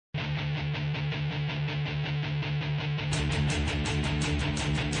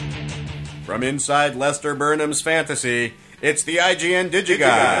From inside Lester Burnham's fantasy, it's the IGN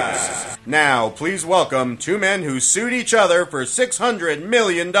DigiGuys. Now, please welcome two men who sued each other for $600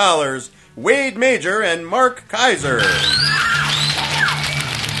 million, Wade Major and Mark Kaiser.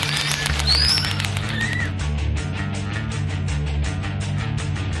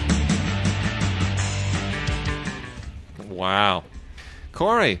 Wow.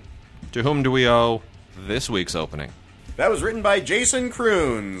 Corey, to whom do we owe this week's opening? That was written by Jason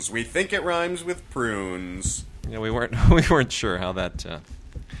Kruns. We think it rhymes with prunes. Yeah, we weren't sure how that.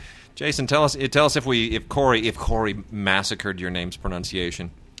 Jason, tell us if Corey massacred your name's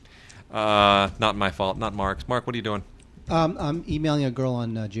pronunciation. Not my fault, not Mark's. Mark, what are you doing? I'm emailing a girl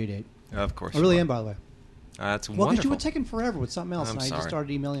on JDate. Of course, I really am, by the way. That's Well, because wonderful. you were taking forever with something else, I'm and I sorry. just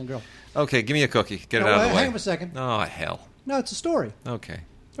started emailing a girl. Okay, give me a cookie. Get it out of the way. Hang on a second. Oh hell. No, it's a story. Okay.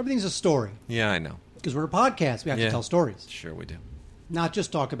 Everything's a story. Yeah, I know. Because we're a podcast, we have to tell stories. Sure, we do. Not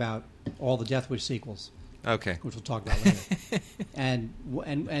just talk about all the Death Wish sequels, Okay. which we'll talk about later. and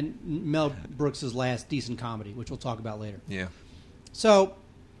Mel Brooks' last decent comedy, which we'll talk about later. Yeah. So,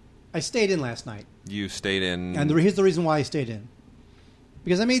 I stayed in last night. You stayed in. And here's the reason why I stayed in.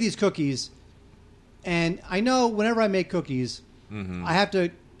 Because I made these cookies, and I know whenever I make cookies, I have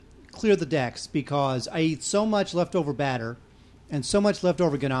to clear the decks because I eat so much leftover batter and so much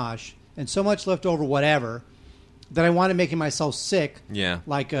leftover ganache and so much leftover whatever that I want to make myself sick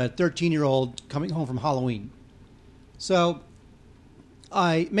like a 13-year-old coming home from Halloween. So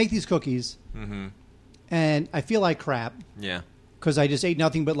I make these cookies, and I feel like crap. Yeah. Because I just ate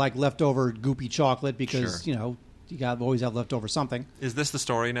nothing but like leftover goopy chocolate because, you always have leftover something. Is this the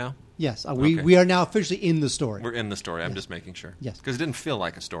story now? Yes. We are now officially in the story. We're in the story. I'm just making sure. Yes. Because it didn't feel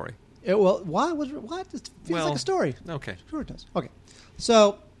like a story. What? It feels like a story. Okay. Sure it does. Okay.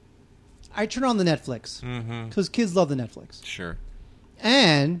 So I turn on the Netflix because kids love the Netflix. Sure.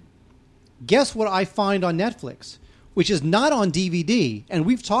 And guess what I find on Netflix, which is not on DVD, and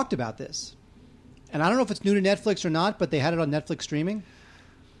we've talked about this. And I don't know if it's new to Netflix or not, but they had it on Netflix streaming.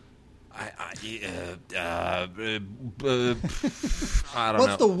 I don't know.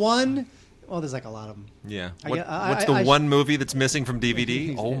 What's the one? Well, there's like a lot of them. Yeah. What's the one movie that's missing from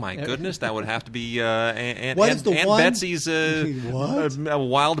DVD? Oh my goodness, that would have to be Aunt Betsy's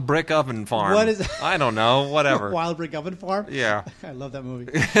Wild Brick Oven Farm. What is? I don't know. Whatever. Wild Brick Oven Farm. Yeah. I love that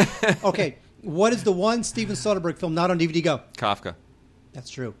movie. Okay, what is the one Steven Soderbergh film not on DVD? Go. Kafka. That's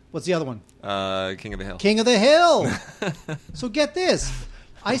true. What's the other one? King of the Hill. King of the Hill. So get this.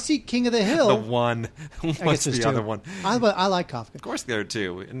 I see King of the Hill. The one. What's the other one? I like Kafka. Of course there are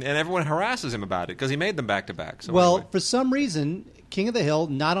two. And everyone harasses him about it because he made them back to back. So well, anyway. for some reason, King of the Hill,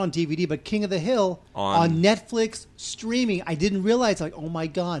 not on DVD, but King of the Hill on Netflix streaming. I didn't realize, oh my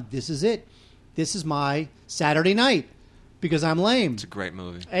God, this is it. This is my Saturday night because I'm lame. It's a great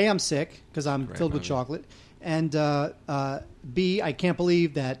movie. A, I'm sick because I'm filled with chocolate. And B, I can't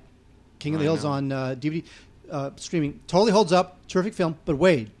believe that King of the Hill's on DVD. Streaming totally holds up, terrific film. But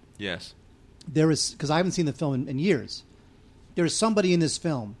Wade, yes, there is, because I haven't seen the film in years. There is somebody in this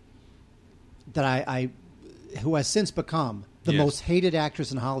film that I who has since become the most hated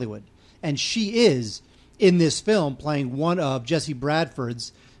actress in Hollywood, and she is in this film playing one of Jesse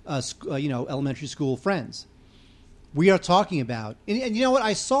Bradford's elementary school friends. We are talking about, and you know what?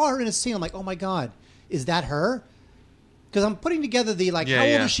 I saw her in a scene. I'm like, oh my God, is that her? Because I'm putting together the how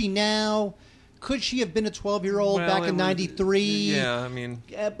old is she now? Could she have been a 12-year-old back in '93? Yeah, I mean...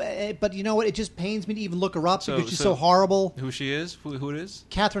 but you know what? It just pains me to even look her up because she's so horrible. Who she is? Who it is?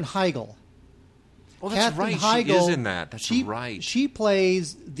 Katherine Heigl. Oh, that's Katherine right. Heigl, she is in that. That's right. She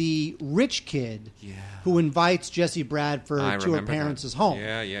plays the rich kid who invites Jesse Bradford to her parents' home.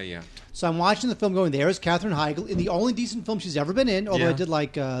 Yeah. So I'm watching the film going, there's Katherine Heigl in the only decent film she's ever been in, although I did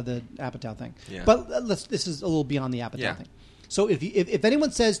like the Apatow thing. Yeah. But this is a little beyond the Apatow thing. So if anyone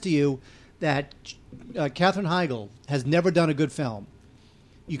says to you that Katherine Heigl has never done a good film,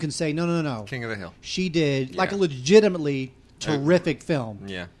 you can say, no. King of the Hill. She did like a legitimately terrific film.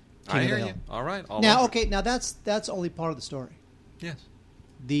 Yeah. King I of hear the you. Hill. All right. Now that's only part of the story. Yes.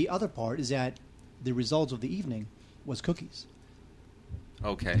 The other part is that the results of the evening was cookies.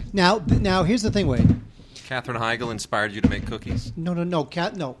 Okay. Now here's the thing, Wade. Katherine Heigl inspired you to make cookies? No.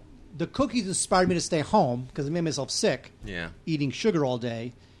 No. The cookies inspired me to stay home because it made myself sick. Yeah. Eating sugar all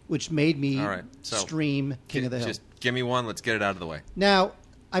day, which made me stream King of the Hill. Just give me one. Let's get it out of the way. Now,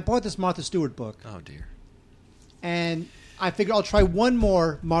 I bought this Martha Stewart book. Oh, dear. And I figured I'll try one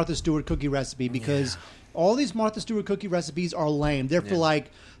more Martha Stewart cookie recipe because all these Martha Stewart cookie recipes are lame. They're for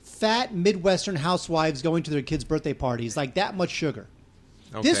like fat Midwestern housewives going to their kids' birthday parties, like that much sugar.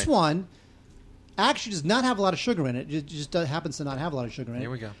 Okay. This one actually does not have a lot of sugar in it. It just happens to not have a lot of sugar in it. Here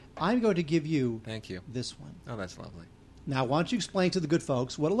we go. I'm going to give you Thank you. this one. Oh, that's lovely. Now, why don't you explain to the good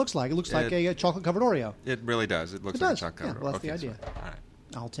folks what it looks like? It looks like a chocolate-covered Oreo. It really does. It looks like a chocolate covered. Well, that's the idea. All right.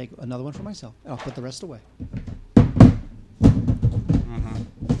 I'll take another one for myself. I'll put the rest away.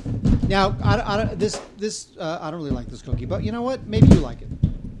 Now, I don't really like this cookie, but you know what? Maybe you like it.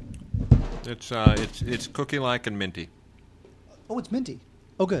 It's cookie-like and minty. Oh, it's minty.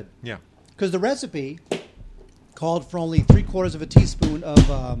 Oh, good. Yeah. Because the recipe called for only 3/4 of a teaspoon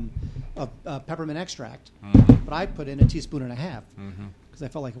of peppermint extract, but I put in a teaspoon and a half because I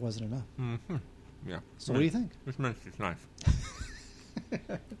felt like it wasn't enough. Yeah. So, what do you think? It's nice. It's nice.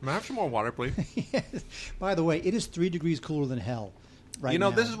 May I have some more water, please? Yes. By the way, it is 3 degrees cooler than hell right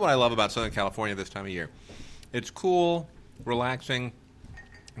now. This is what I love about Southern California this time of year. It's cool, relaxing.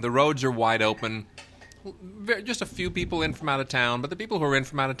 The roads are wide open. Just a few people in from out of town, but the people who are in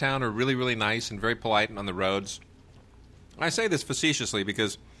from out of town are really, really nice and very polite on the roads. I say this facetiously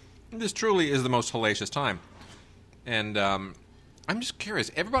because this truly is the most hellacious time. And I'm just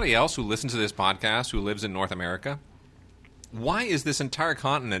curious, everybody else who listens to this podcast who lives in North America, why is this entire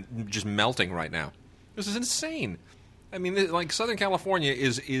continent just melting right now? This is insane. I mean, like Southern California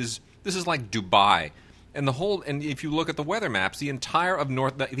is this is like Dubai, and if you look at the weather maps, the entire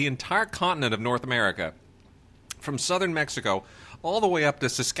continent of North America, from southern Mexico all the way up to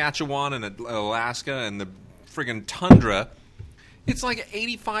Saskatchewan and Alaska and the friggin' tundra, it's like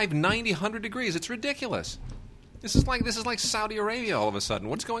 85, 90, 100 degrees. It's ridiculous. This is like Saudi Arabia all of a sudden.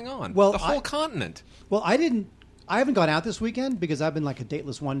 What's going on? Well, the whole continent. Well, I haven't gone out this weekend because I've been like a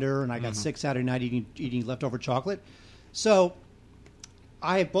dateless wonder, and I got sick Saturday night eating leftover chocolate. So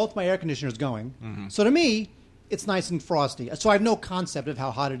I have both my air conditioners going. So to me, it's nice and frosty. So I have no concept of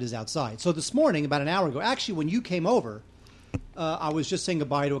how hot it is outside. So this morning, about an hour ago, actually when you came over, I was just saying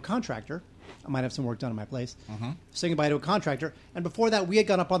goodbye to a contractor. I might have some work done in my place. Saying goodbye to a contractor. And before that, we had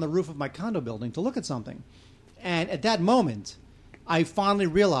gone up on the roof of my condo building to look at something. And at that moment, I finally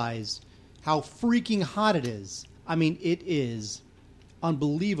realized how freaking hot it is. I mean, it is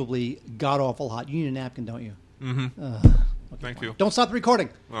unbelievably god-awful hot. You need a napkin, don't you? Thank you. Don't stop the recording.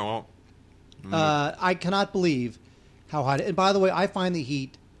 Oh, I cannot believe how hot it is. And by the way, I find the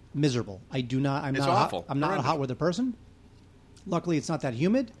heat miserable. It's awful. I'm not a hot weather person. Luckily, it's not that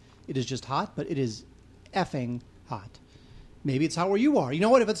humid. It is just hot, but it is effing hot. Maybe it's hot where you are. You know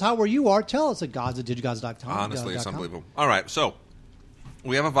what? If it's hot where you are, tell us at gods@digigods.com. Honestly, it's unbelievable. All right, so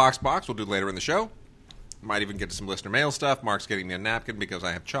we have a Vox box we'll do later in the show. Might even get to some listener mail stuff. Mark's getting me a napkin because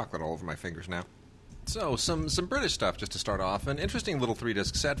I have chocolate all over my fingers now. So, some British stuff just to start off. An interesting little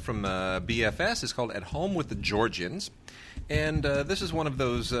 3-disc set from BFS is called At Home with the Georgians. And this is one of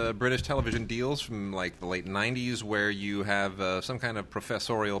those British television deals from like the late 90s where you have some kind of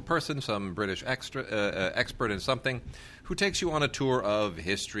professorial person, some British expert in something, who takes you on a tour of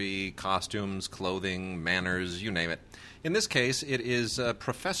history, costumes, clothing, manners, you name it. In this case, it is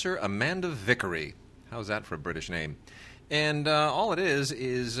Professor Amanda Vickery. How's that for a British name? And all it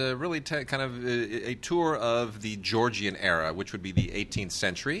is really kind of a tour of the Georgian era, which would be the 18th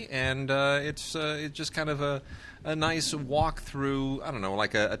century. And it's just kind of a nice walk through, I don't know,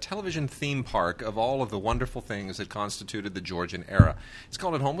 like a television theme park of all of the wonderful things that constituted the Georgian era. It's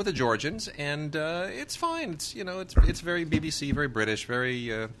called At Home with the Georgians, and it's fine. It's very BBC, very British,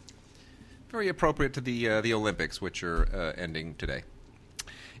 very appropriate to the Olympics, which are ending today.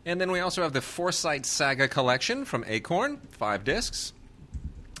 And then we also have the Forsyth Saga collection from Acorn, 5 discs.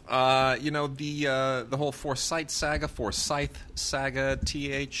 The whole Forsyth Saga,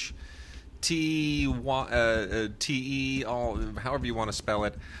 THTE, all however you want to spell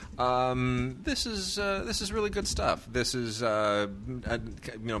it. This is really good stuff. This is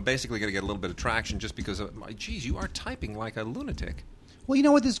basically going to get a little bit of traction just because geez, you are typing like a lunatic. Well, you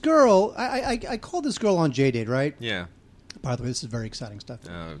know what, this girl, I called this girl on JDate, right? Yeah. By the way, this is very exciting stuff.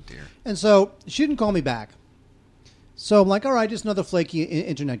 Oh, dear. And so she didn't call me back. So I'm like, all right, just another flaky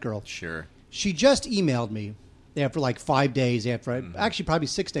internet girl. Sure. She just emailed me after like 5 days after actually probably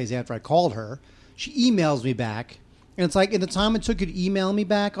 6 days after I called her. She emails me back. And it's like, in the time it took you to email me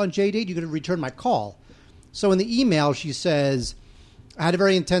back on JDate, you could have returned my call. So in the email, she says, I had a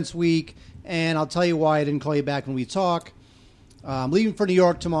very intense week, and I'll tell you why I didn't call you back when we talk. I'm leaving for New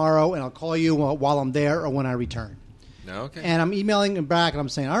York tomorrow, and I'll call you while I'm there or when I return. Okay. And I'm emailing him back, and I'm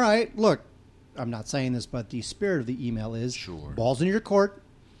saying, all right, look, I'm not saying this, but the spirit of the email is, sure, ball's in your court.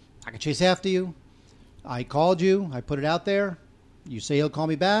 I can chase after you. I called you. I put it out there. You say you'll call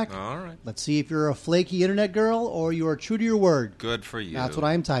me back. All right. Let's see if you're a flaky internet girl or you are true to your word. Good for you. That's what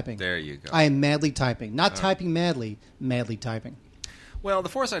I am typing. There you go. I am madly typing. Not typing madly, madly typing. Well, the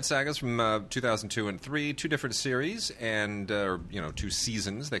Forsyte Sagas from 2002 and 3, two different series, and two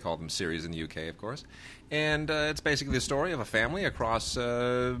seasons. They call them series in the UK, of course. And it's basically the story of a family across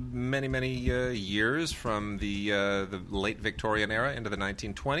many years from the late Victorian era into the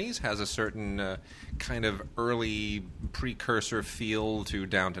 1920s. Has a certain kind of early precursor feel to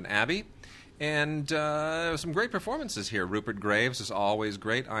Downton Abbey. And some great performances here. Rupert Graves is always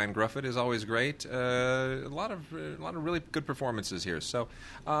great. Ian Grufford is always great. A lot of really good performances here. So,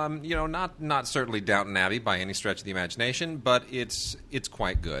 not certainly Downton Abbey by any stretch of the imagination, but it's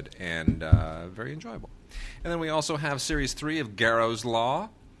quite good and very enjoyable. And then we also have Series 3 of Garrow's Law,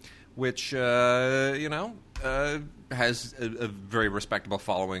 which has a very respectable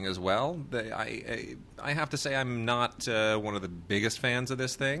following as well. I have to say I'm not one of the biggest fans of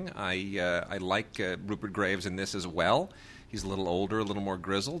this thing. I like Rupert Graves in this as well. He's a little older, a little more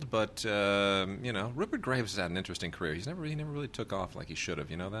grizzled, but Rupert Graves has had an interesting career. He never really took off like he should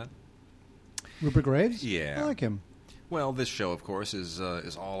have. You know that? Rupert Graves? Yeah, I like him. Well, this show, of course, is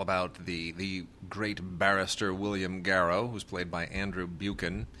all about the great barrister William Garrow, who's played by Andrew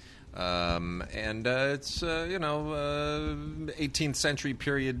Buchan. It's 18th century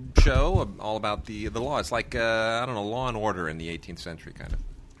period show all about the law. It's like Law and Order in the 18th century kind of.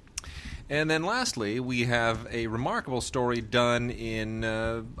 And then lastly, we have a remarkable story done in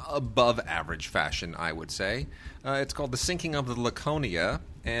above average fashion, I would say. It's called The Sinking of the Laconia,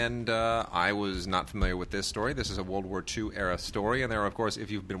 and I was not familiar with this story. This is a World War II era story, and there, of course,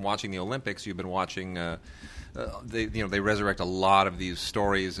 if you've been watching the Olympics, you've been watching. They resurrect a lot of these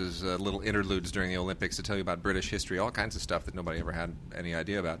stories as little interludes during the Olympics to tell you about British history, all kinds of stuff that nobody ever had any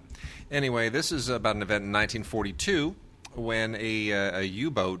idea about. Anyway, this is about an event in 1942 when a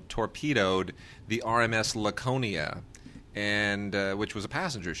U-boat torpedoed the RMS Laconia, and which was a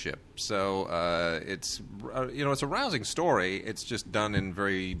passenger ship. So it's a rousing story. It's just done in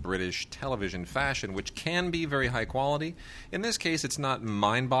very British television fashion, which can be very high quality. In this case, it's not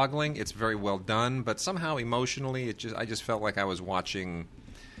mind-boggling. It's very well done, but somehow emotionally, I just felt like I was watching.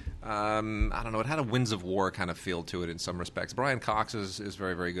 It had a Winds of War kind of feel to it in some respects. Brian Cox is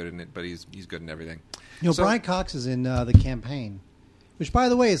very, very good in it, but he's good in everything. Brian Cox is in The Campaign, which, by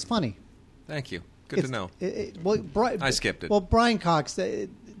the way, is funny. Thank you. Good to know. I skipped it. Well, Brian Cox, The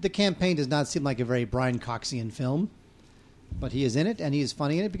Campaign does not seem like a very Brian Coxian film, but he is in it, and he is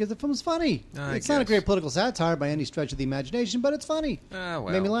funny in it because the film is funny. It's not a great political satire by any stretch of the imagination, but it's funny. Well.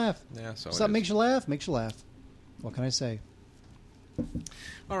 Made me laugh. Yeah, Something makes you laugh, makes you laugh. What can I say?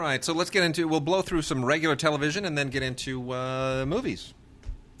 All right, so we'll blow through some regular television and then get into movies.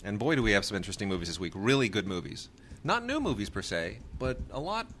 And boy, do we have some interesting movies this week. Really good movies. Not new movies per se, but a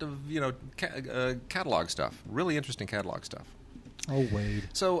lot of, catalog stuff. Really interesting catalog stuff. Oh, Wade.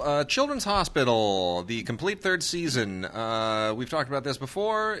 So, Children's Hospital, the complete third season. We've talked about this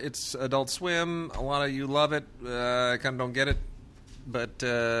before. It's Adult Swim. A lot of you love it. I kind of don't get it. But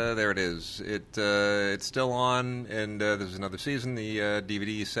there it is. It's still on, and there's another season. The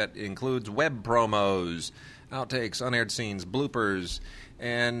DVD set includes web promos, outtakes, unaired scenes, bloopers,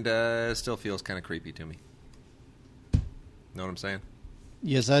 and still feels kind of creepy to me. Know what I'm saying?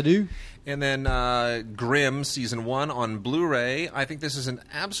 Yes, I do. And then Grimm Season 1 on Blu-ray. I think this is an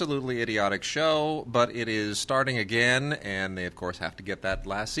absolutely idiotic show, but it is starting again, and they, of course, have to get that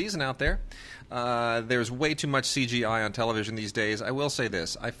last season out there. There's way too much CGI on television these days. I will say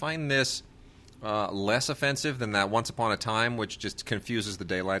this. I find this less offensive than that Once Upon a Time, which just confuses the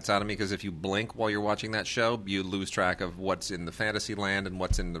daylights out of me, because if you blink while you're watching that show, you lose track of what's in the fantasy land and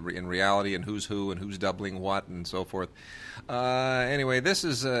what's in reality and who's who and who's doubling what and so forth. Anyway, this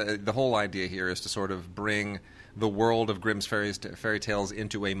is the whole idea here is to sort of bring the world of Grimm's fairy tales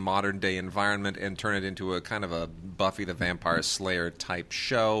into a modern-day environment and turn it into a kind of a Buffy the Vampire Slayer type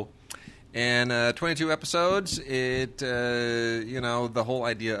show. And 22 episodes, the whole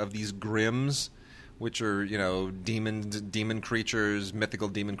idea of these Grimms, which are, demon creatures, mythical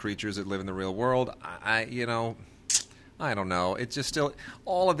demon creatures that live in the real world, I don't know. It's just still,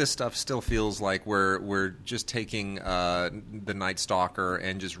 all of this stuff still feels like we're just taking the Night Stalker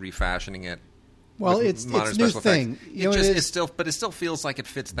and just refashioning it. Well, it's new thing. It still feels like it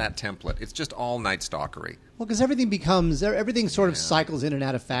fits that template. It's just all Night Stalkery. Well, because everything sort of cycles in and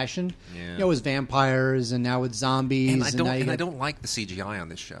out of fashion. Yeah. With vampires and now with zombies. I don't like the CGI on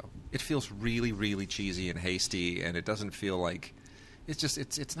this show. It feels really, really cheesy and hasty, and it doesn't feel like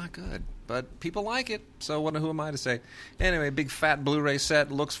it's not good. But people like it, so who am I to say? Anyway, big fat Blu-ray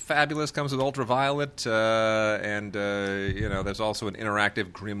set, looks fabulous, comes with ultraviolet, and there's also an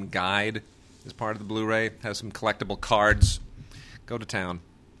interactive Grimm guide as part of the Blu-ray. Has some collectible cards. Go to town.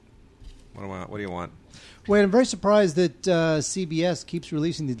 What do you want? Wait, I'm very surprised that CBS keeps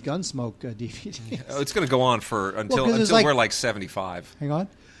releasing the Gunsmoke DVD. Oh, it's going to go on for until 'cause we're like 75. Hang on.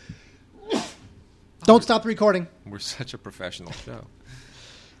 Don't stop the recording. We're such a professional show.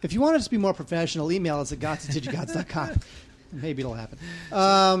 If you want us to be more professional, email us at gots@digigots.com. Maybe it'll happen.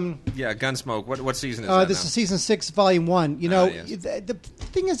 Yeah, Gunsmoke. What season is that This now? is season 6, volume 1. You know, yes. the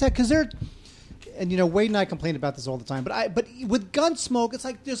thing is that because they're, and you know, Wade and I complain about this all the time. But with Gunsmoke, it's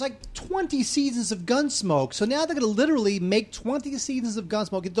like there's like 20 seasons of Gunsmoke. So now they're going to literally make 20 seasons of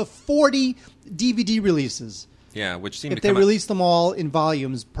Gunsmoke into 40 DVD releases Yeah, which seem if to they come release them all in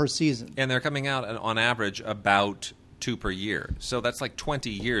volumes per season. and they're coming out on average about 2 per year. So that's like 20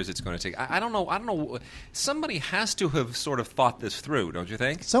 years it's going to take. I don't know. Somebody has to have sort of thought this through, don't you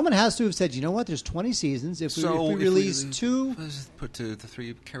think? Someone has to have said, you know what? There's 20 seasons. If we release 2 put the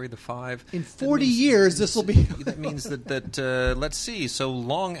 3, carry the 5 in 40 years, this will be. That means that let's see. So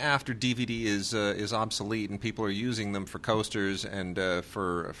long after DVD is obsolete and people are using them for coasters and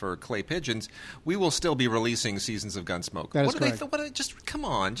for clay pigeons, we will still be releasing seasons of Gunsmoke. That is correct. Just come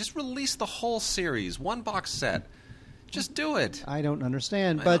on, just release the whole series, one box set. Just do it. I don't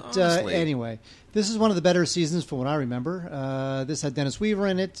understand. I But know, honestly. anyway, this is one of the better seasons from what I remember. This had Dennis Weaver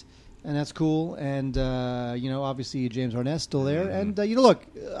in it, and that's cool. And, obviously James Arnett's still there. Mm-hmm. And, look,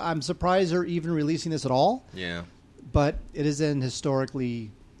 I'm surprised they're even releasing this at all. Yeah. But it is an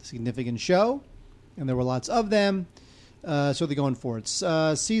historically significant show, and there were lots of them. So they're going for it.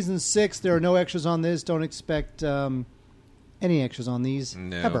 Season 6, there are no extras on this. Don't expect any extras on these.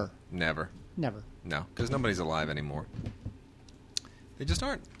 No. Ever. Never. Never. No, because nobody's alive anymore. They just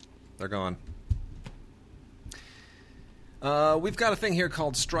aren't. They're gone. We've got a thing here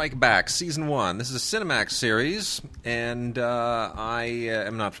called Strike Back, Season 1. This is a Cinemax series, and I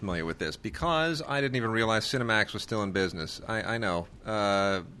am not familiar with this because I didn't even realize Cinemax was still in business. I know.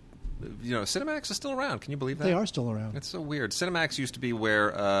 Cinemax is still around. Can you believe that? They are still around. It's so weird. Cinemax used to be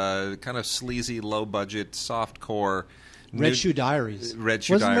where kind of sleazy, low-budget, soft-core... Red Shoe Diaries. Red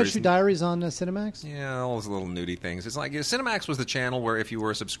Shoe Wasn't Diaries. Red Shoe Diaries on Cinemax? Yeah, all those little nudie things. It's like Cinemax was the channel where if you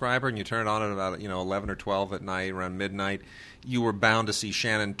were a subscriber and you turned it on at about 11 or 12 at night, around midnight, you were bound to see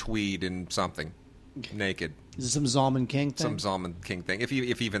Shannon Tweed in something naked. Is it some Zalman King thing? Some Zalman King thing. If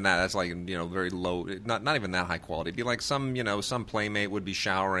even that, that's like very low, not even that high quality. It'd be like some playmate would be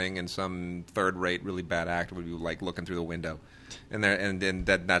showering and some third rate really bad actor would be like looking through the window, and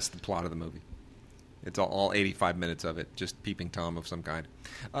that's the plot of the movie. It's all 85 minutes of it, just peeping Tom of some kind.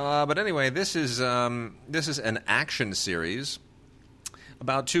 But anyway, this is an action series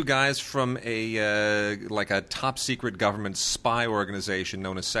about 2 guys from a top secret government spy organization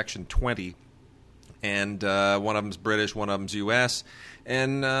known as Section 20, and one of them's British, one of them's U.S.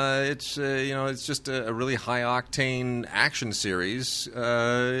 And it's just a really high octane action series.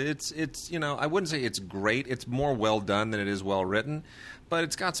 It's I wouldn't say it's great. It's more well done than it is well written. But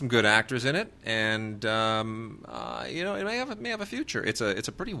it's got some good actors in it, and it may have a future. It's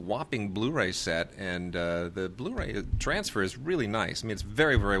a pretty whopping Blu-ray set, and the Blu-ray transfer is really nice. I mean, it's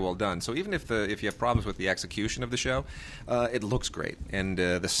very, very well done. So even if you have problems with the execution of the show, it looks great, and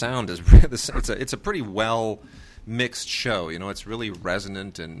the sound is it's a pretty well mixed show. It's really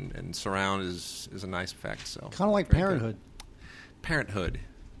resonant, and surround is a nice effect. So kind of like very Parenthood. good. Parenthood.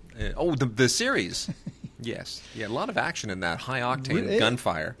 The series. Yes, yeah, a lot of action in that high octane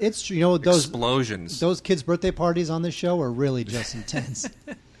gunfire. It's those explosions. Those kids' birthday parties on this show are really just intense.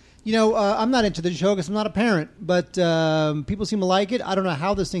 I'm not into the show because I'm not a parent, but people seem to like it. I don't know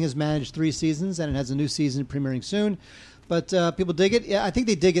how this thing has managed 3 seasons, and it has a new season premiering soon. But people dig it. Yeah, I think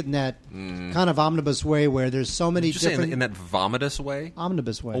they dig it in that kind of omnibus way where there's so many different... in that vomitous way?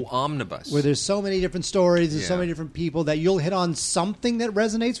 Omnibus way. Oh, omnibus. Where there's so many different stories, there's so many different people that you'll hit on something that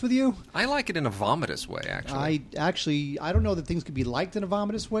resonates with you. I like it in a vomitous way, actually. I don't know that things could be liked in a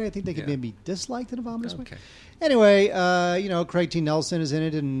vomitous way. I think they could maybe disliked in a vomitous way. Okay. Anyway, Craig T. Nelson is in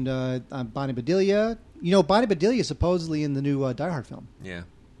it, and Bonnie Bedelia. Bonnie Bedelia is supposedly in the new Die Hard film. Yeah.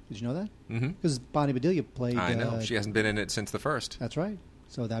 Did you know that? Mm-hmm. Because Bonnie Bedelia played... I know. She hasn't been in it since the first. That's right.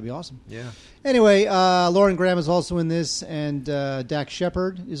 So that'd be awesome. Yeah. Anyway, Lauren Graham is also in this, and Dax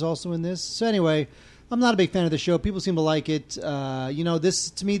Shepard is also in this. So anyway, I'm not a big fan of the show. People seem to like it. This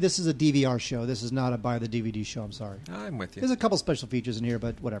is a DVR show. This is not a buy the DVD show. I'm sorry. I'm with you. There's a couple special features in here,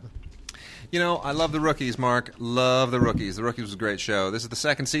 but whatever. I love The Rookies, Mark. Love The Rookies. The Rookies was a great show. This is the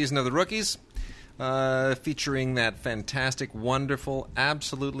 2nd season of The Rookies. featuring that fantastic, wonderful,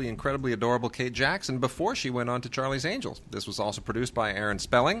 absolutely incredibly adorable Kate Jackson before she went on to Charlie's Angels. This was also produced by Aaron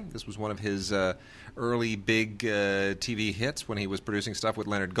Spelling. This was one of his early big TV hits when he was producing stuff with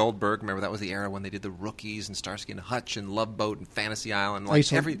Leonard Goldberg. Remember, that was the era when they did The Rookies and Starsky and Hutch and Love Boat and Fantasy Island. I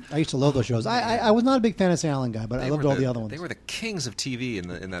used to love those shows. I was not a big Fantasy Island guy, but I loved all the other ones. They were the kings of TV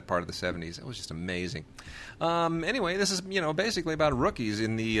in that part of the 70s. It was just amazing. Anyway, this is basically about rookies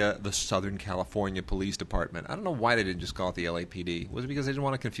in the Southern California Police Department. I don't know why they didn't just call it the LAPD. Was it because they didn't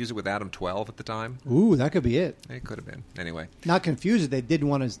want to confuse it with Adam 12 at the time? Ooh, that could be it. It could have been. Anyway, not confuse it. They didn't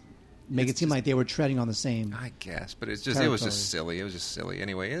want to make it seem like they were treading on the same. I guess, but it was just silly. It was just silly.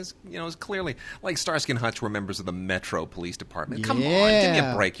 Anyway, it was clearly like Starsky and Hutch were members of the Metro Police Department. Come on, give me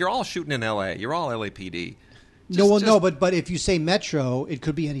a break. You're all shooting in L.A. You're all LAPD. But if you say Metro, it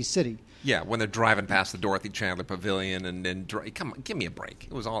could be any city. Yeah, when they're driving past the Dorothy Chandler Pavilion come on, give me a break.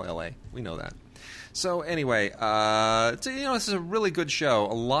 It was all L.A. We know that. So anyway, this is a really good show.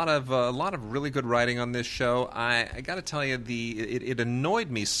 A lot of really good writing on this show. I got to tell you, it annoyed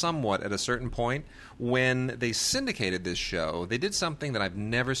me somewhat at a certain point when they syndicated this show. They did something that I've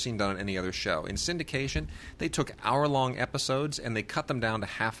never seen done on any other show. In syndication, they took hour-long episodes and they cut them down to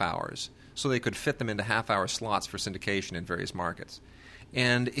half hours so they could fit them into half-hour slots for syndication in various markets.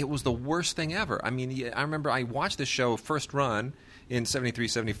 And it was the worst thing ever. I mean, I remember I watched this show first run in 73,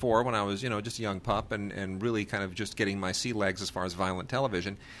 74 when I was, just a young pup and really kind of just getting my sea legs as far as violent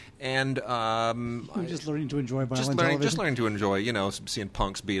television. And just learning to enjoy violent television. Just learning to enjoy, seeing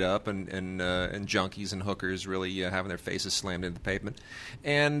punks beat up and junkies and hookers really having their faces slammed into the pavement,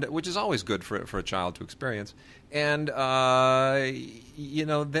 and which is always good for a child to experience. And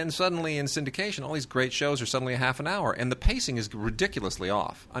then suddenly in syndication, all these great shows are suddenly a half an hour, and the pacing is ridiculously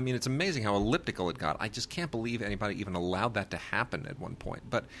off. I mean, it's amazing how elliptical it got. I just can't believe anybody even allowed that to happen at one point.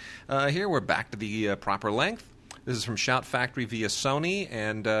 But here we're back to the proper length. This is from Shout Factory via Sony,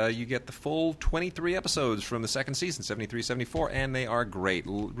 and you get the full 23 episodes from the second season, 73, 74, and they are great.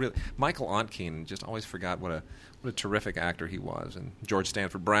 Really, Michael Ontkean, just always forgot what a terrific actor he was. And George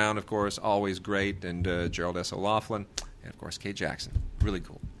Stanford Brown, of course, always great, and Gerald S. O'Laughlin, and, of course, Kate Jackson. Really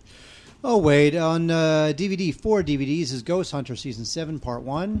cool. Oh, Wade, on DVD, 4 DVDs is Ghost Hunter Season 7, Part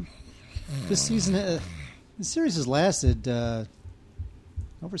 1. This season, the series has lasted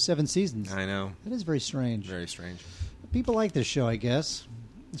over 7 seasons. I know. That is very strange. Very strange. People like this show, I guess.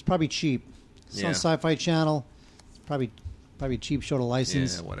 It's probably cheap. It's on Sci-Fi Channel. It's probably a cheap show to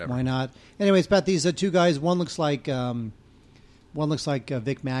license. Yeah, whatever. Why not? Anyway, it's about these two guys. One looks like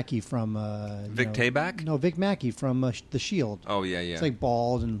Vic Mackey from Vic Tayback? No, Vic Mackey from The Shield. Oh yeah. It's like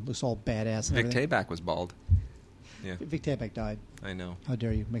bald and looks all badass. Vic Tayback was bald. Yeah. Vic Tayback died. I know. How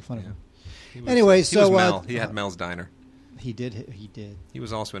dare you make fun of him? He was Mel. He had Mel's Diner. He did. He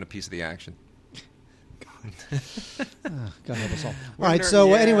was also in A Piece of the Action. God help us all. All right.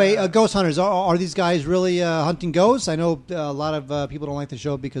 So anyway, Ghost Hunters. Are these guys really hunting ghosts? I know a lot of people don't like the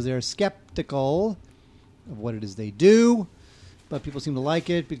show because they're skeptical of what it is they do, but people seem to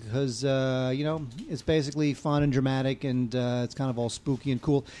like it because it's basically fun and dramatic, and it's kind of all spooky and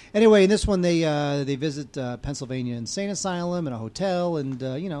cool. Anyway, in this one, they visit Pennsylvania Insane Asylum and a hotel,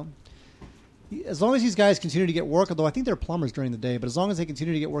 and as long as these guys continue to get work, although I think they're plumbers during the day, but as long as they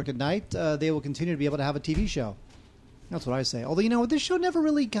continue to get work at night, they will continue to be able to have a TV show. That's what I say. Although, this show never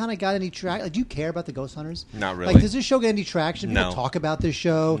really kind of got any traction. Like, do you care about the Ghost Hunters? Not really. Like, does this show get any traction? No. People talk about this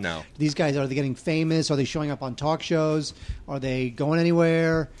show? No. These guys, are they getting famous? Are they showing up on talk shows? Are they going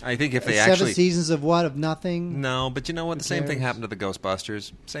anywhere? I think if they 7 seasons of what? Of nothing? No, but you know what? The same thing happened to the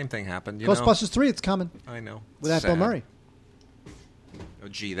Ghostbusters. Same thing happened. Ghostbusters 3, it's coming. I know. With that Bill Murray. Oh,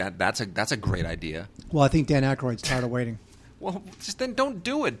 gee, that's a great idea. Well, I think Dan Aykroyd's tired of waiting. Well, just then don't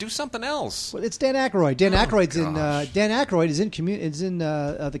do it. Do something else. Well, it's Dan Aykroyd. Dan Aykroyd is in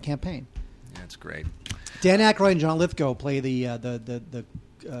the campaign. That's great. Dan Aykroyd and John Lithgow play the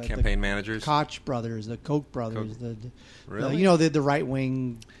campaign managers, Koch brothers, the Koch brothers, really? The right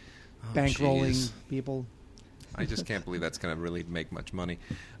wing bankrolling people. I just can't believe that's going to really make much money.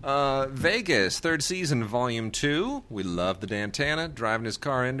 Vegas, 3rd season, Volume 2. We love the Dantana driving his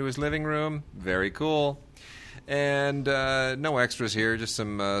car into his living room. Very cool. And no extras here, just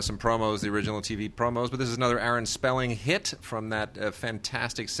some promos, the original TV promos. But this is another Aaron Spelling hit from that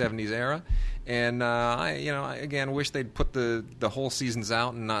fantastic 70s era. And I again wish they'd put the whole seasons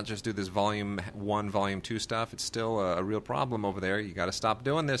out and not just do this Volume 1, Volume 2 stuff. It's still a real problem over there. You got to stop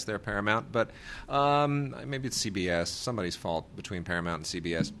doing this there, Paramount. But maybe it's CBS. Somebody's fault between Paramount and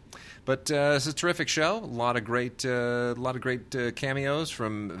CBS. But it's a terrific show. A lot of great cameos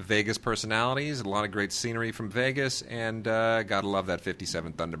from Vegas personalities. A lot of great scenery from Vegas, and gotta love that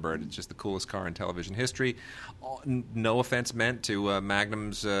 '57 Thunderbird. It's just the coolest car in television history. No offense meant to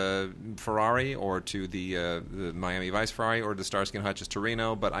Magnum's Ferrari or to the Miami Vice Ferrari or the Starsky and Hutch's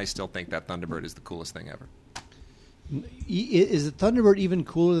Torino, but I still think that Thunderbird is the coolest thing ever. Is the Thunderbird even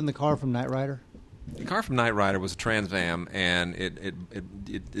cooler than the car from Knight Rider? The car from Knight Rider was a Trans Am, and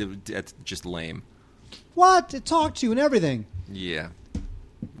it's just lame. What? It talked to you and everything. Yeah.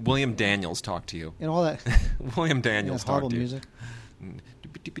 William Daniels talked to you. And all that. William Daniels talked to you. Music.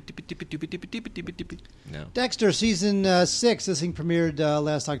 No. Dexter season 6. This thing premiered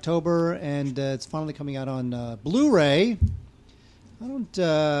last October, and it's finally coming out on Blu-ray.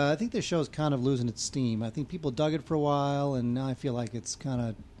 I think this show's kind of losing its steam. I think people dug it for a while, and now I feel like it's kind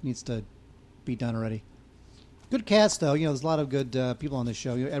of needs to be done already. Good cast, though. There's a lot of good people on this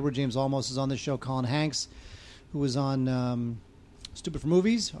show. Edward James Olmos is on this show. Colin Hanks, who was on Stupid for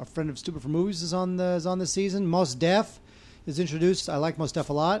Movies, our friend of Stupid for Movies, is on this season. Mos Def is introduced. I like Mos Def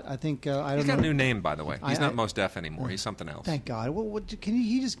a lot. I think I don't know. He's got a new name, by the way. He's not Mos Def anymore. He's something else. Thank God. Can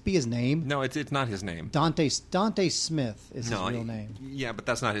he just be his name? No, it's not his name. Dante Smith is his real name. Yeah, but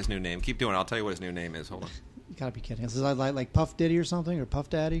that's not his new name. Keep doing it. I'll tell you what his new name is. Hold on. You gotta be kidding. Is it like Puff Diddy or something, or Puff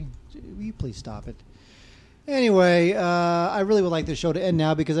Daddy? Will you please stop it? Anyway, I really would like this show to end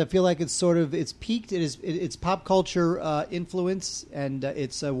now because I feel like it's peaked. It's pop culture influence and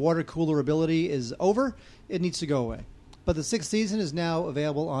its water cooler ability is over. It needs to go away. But the 6th season is now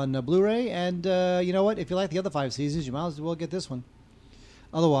available on Blu-ray, and you know what? If you like the other 5 seasons, you might as well get this one.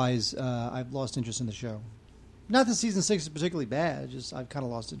 Otherwise, I've lost interest in the show. Not that season 6 is particularly bad. Just I've kind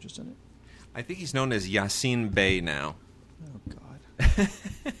of lost interest in it. I think he's known as Yassine Bey now. Oh, God.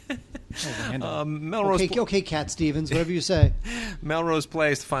 Melrose. Okay, Cat Stevens, whatever you say. Melrose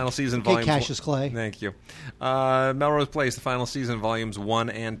Place, the final season, okay, volume. Cassius Clay. Thank you. Melrose Place, the final season, volumes 1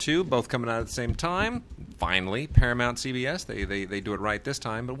 and 2, both coming out at the same time. Finally, Paramount, CBS, they do it right this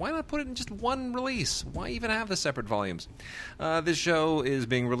time. But why not put it in just one release? Why even have the separate volumes? This show is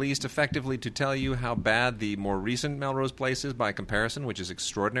being released effectively to tell you how bad the more recent Melrose Place is by comparison, which is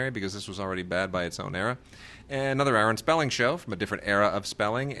extraordinary because this was already bad by its own era. Another Aaron Spelling show from a different era of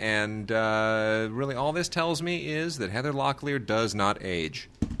spelling, and really all this tells me is that Heather Locklear does not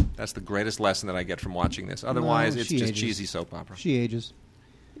age. That's the greatest lesson that I get from watching this. Otherwise, it's just cheesy soap opera. She ages.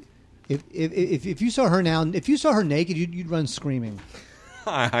 If you saw her now, if you saw her naked, you'd run screaming.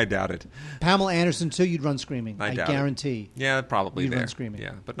 I doubt it. Pamela Anderson too, you'd run screaming. I guarantee. Yeah, probably you'd there. Run screaming.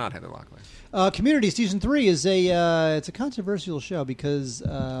 Yeah, but not Heather Locklear. Community season 3 is it's a controversial show because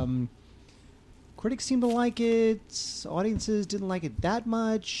critics seem to like it. Audiences didn't like it that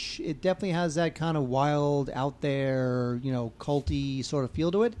much. It definitely has that kind of wild, out there, culty sort of feel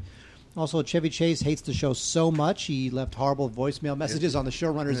to it. Also, Chevy Chase hates the show so much he left horrible voicemail messages on the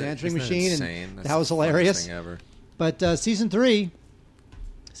showrunner's answering machine, and that was hilarious. But season 3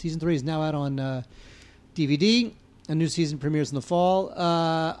 is now out on DVD. A new season premieres in the fall.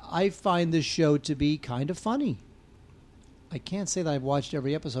 I find this show to be kind of funny. I can't say that I've watched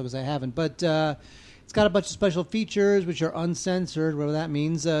every episode because I haven't, but it's got a bunch of special features which are uncensored, whatever that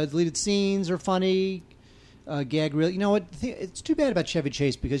means. Deleted scenes are funny. Gag reel. You know what? It's too bad about Chevy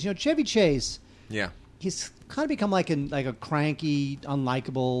Chase because Chevy Chase. Yeah. He's kind of become like a cranky,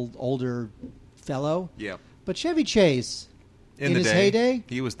 unlikable older fellow. Yeah. But Chevy Chase, in his heyday,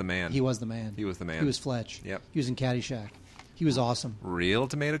 he was the man. He was the man. He was the man. He was Fletch. Yep. He was in Caddyshack. He was awesome. Real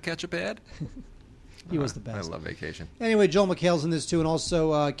tomato ketchup ad? He was the best. I love Vacation. Anyway, Joel McHale's in this too, and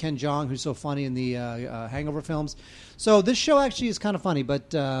also Ken Jeong, who's so funny in the Hangover films. So this show actually is kind of funny,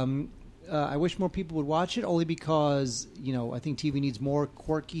 but I wish more people would watch it, only because I think TV needs more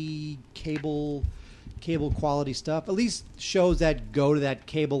quirky cable quality stuff. At least shows that go to that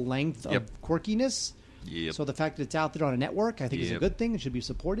cable length of quirkiness. Yep. So the fact that it's out there on a network, I think, is a good thing. It should be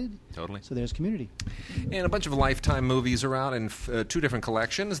supported. Totally. So there's Community. And a bunch of Lifetime movies are out in 2 different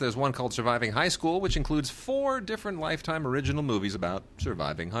collections. There's one called Surviving High School, which includes 4 different Lifetime original movies about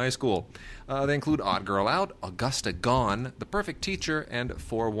surviving high school. They include Odd Girl Out, Augusta Gone, The Perfect Teacher, and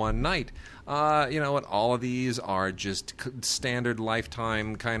For One Night. You know what? All of these are just standard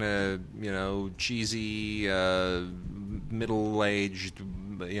Lifetime kind of, cheesy, middle-aged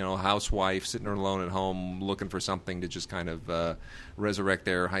housewife sitting alone at home looking for something to just kind of resurrect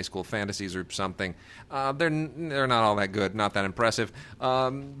their high school fantasies or something. They're not all that good, not that impressive,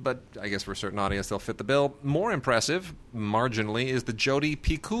 but I guess for a certain audience they'll fit the bill. More impressive, marginally, is the Jodi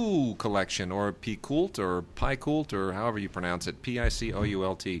Picoult collection, or Picoult, or Picoult, or however you pronounce it,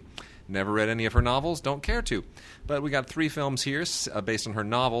 Picoult. Never read any of her novels, don't care to. But we got 3 films here based on her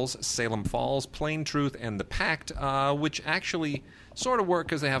novels, Salem Falls, Plain Truth, and The Pact, which actually sort of work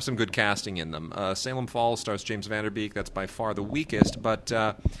because they have some good casting in them. Salem Falls stars James Van Der Beek. That's by far the weakest. But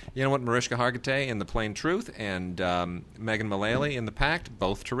you know what? Mariska Hargitay in The Plain Truth and Megan Mullally in The Pact,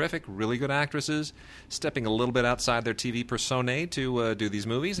 both terrific, really good actresses, stepping a little bit outside their TV personae to do these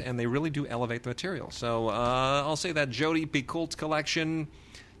movies, and they really do elevate the material. So I'll say that Jodi Picoult collection...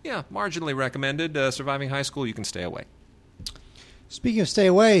 yeah, marginally recommended. Surviving High School, you can stay away. Speaking of stay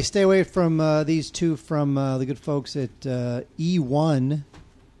away from these two from the good folks at E1.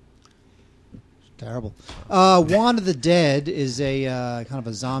 Terrible. Juan of the Dead is a kind of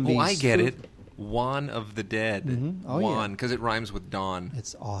a zombie. Oh, I get it. Juan of the Dead. Mm-hmm. Oh, Juan, because it rhymes with Dawn.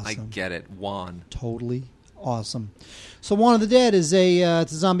 It's awesome. I get it. Juan. Totally awesome. So Juan of the Dead is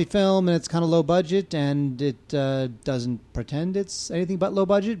it's a zombie film, and it's kind of low budget, and it doesn't pretend it's anything but low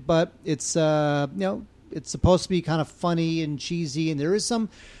budget, but it's it's supposed to be kind of funny and cheesy, and there is some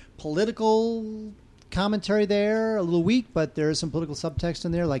political commentary there, a little weak, but there is some political subtext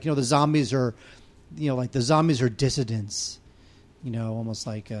in there, like the zombies are dissidents, almost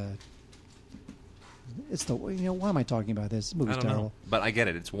like it's the why am I talking about this? This movie's terrible. Know. But I get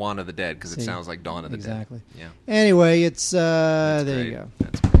it. It's Juan of the Dead because it sounds like Dawn of the Dead. Exactly. Yeah. Anyway, it's there great. you go.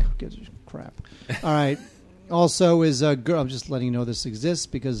 That's great. Gives a crap. All right. Also is I'm just letting you know this exists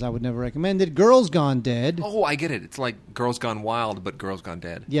because I would never recommend it. Girls Gone Dead. Oh, I get it. It's like Girls Gone Wild, but Girls Gone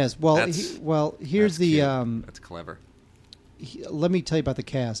Dead. Yes. Well, here's the. That's clever. Let me tell you about the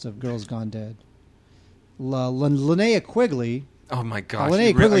cast of Girls Gone Dead. Linnea Quigley. Oh my gosh!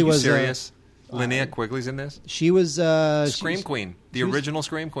 Linnea Quigley was was serious. Linnea Quigley's in this? She was... Scream Queen. The original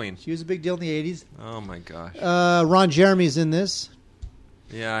Scream Queen. She was a big deal in the 80s. Oh, my gosh. Ron Jeremy's in this.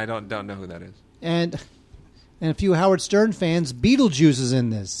 Yeah, I don't know who that is. And a few Howard Stern fans, Beetlejuice is in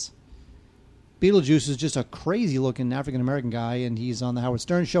this. Beetlejuice is just a crazy-looking African-American guy, and he's on the Howard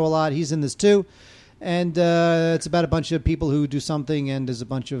Stern show a lot. He's in this, too. And it's about a bunch of people who do something, and there's a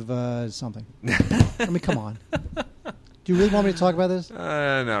bunch of something. I mean, come on. Do you really want me to talk about this?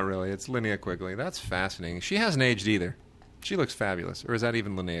 Not really. It's Linnea Quigley. That's fascinating. She hasn't aged either. She looks fabulous. Or is that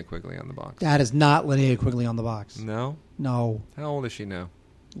even Linnea Quigley on the box? That is not Linnea Quigley on the box. No? No. How old is she now?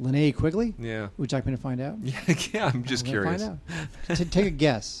 Linnea Quigley? Yeah. Would you like me to find out? Yeah, I'm just curious. Find out. Take a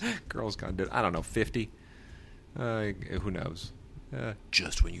guess. Girls Gone Dead. I don't know, 50? Who knows?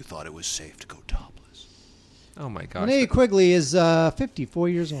 Just when you thought it was safe to go topless. Oh, my gosh. Linnea Quigley is 54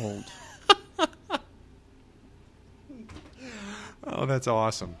 years old. Oh, that's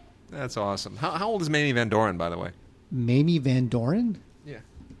awesome. That's awesome. How old is Mamie Van Doren, by the way? Mamie Van Doren? Yeah.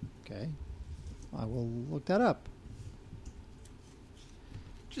 Okay. I will look that up.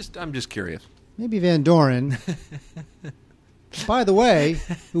 I'm just curious. Mamie Van Doren, by the way,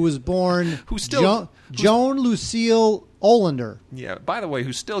 who was born Joan Lucille Olander. Yeah, by the way,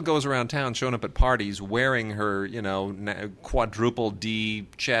 who still goes around town showing up at parties wearing her, quadruple D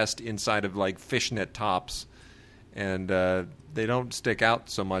chest inside of like fishnet tops. And they don't stick out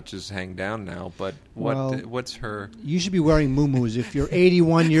so much as hang down now, but what's her... You should be wearing muumuus if you're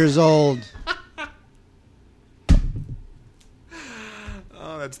 81 years old.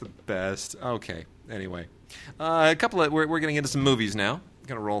 Oh, that's the best. Okay, anyway. We're getting into some movies now.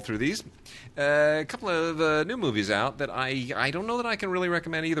 Going to roll through these. A couple of new movies out that I don't know that I can really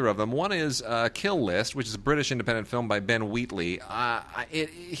recommend either of them. One is Kill List, which is a British independent film by Ben Wheatley.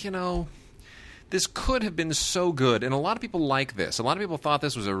 This could have been so good, and a lot of people like this. A lot of people thought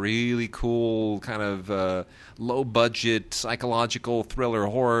this was a really cool kind of low-budget psychological thriller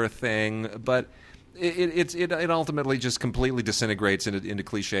horror thing, but it ultimately just completely disintegrates into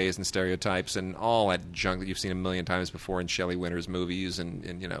cliches and stereotypes and all that junk that you've seen a million times before in Shelley Winters movies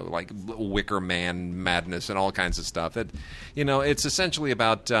and like Wicker Man madness and all kinds of stuff. It's essentially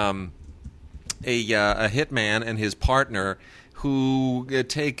about a hitman and his partner who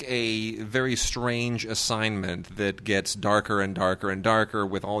take a very strange assignment that gets darker and darker and darker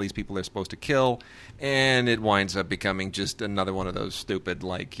with all these people they're supposed to kill, and it winds up becoming just another one of those stupid,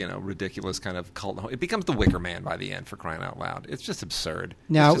 ridiculous kind of cult. It becomes the Wicker Man by the end, for crying out loud. It's just absurd.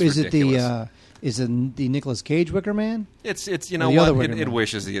 Now, is it the Nicolas Cage Wicker Man? It's it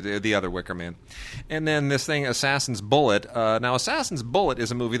wishes the other Wicker Man. And then this thing, Assassin's Bullet. Now, Assassin's Bullet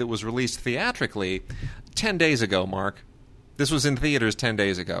is a movie that was released theatrically 10 days ago, Mark. This was in theaters 10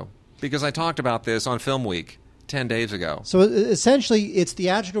 days ago because I talked about this on Film Week 10 days ago. So essentially, its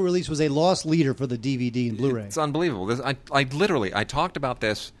theatrical release was a lost leader for the DVD and Blu-ray. It's unbelievable. I talked about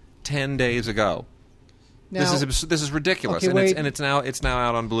this 10 days ago. Now, this is ridiculous, okay, and it's now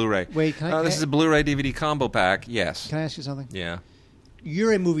out on Blu-ray. Wait, this is a Blu-ray DVD combo pack. Yes. Can I ask you something? Yeah.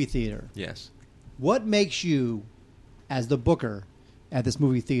 You're a movie theater. Yes. What makes you, as the booker at this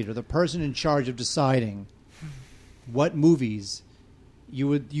movie theater, the person in charge of deciding what movies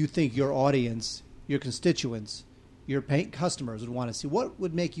you think your audience, your constituents, your paying customers would want to see? What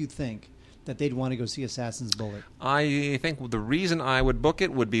would make you think that they'd want to go see Assassin's Bullet? I think the reason I would book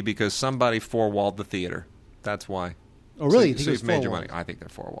it would be because somebody four-walled the theater. That's why. Oh, really? So, you think so it's you've made your four-walled? money. I think they're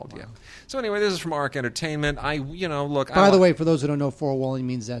four-walled, yeah. So anyway, this is from Arc Entertainment. Look. By the way, for those who don't know, four-walling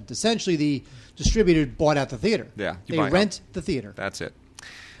means that essentially the distributor bought out the theater. Yeah. They rent the theater. That's it.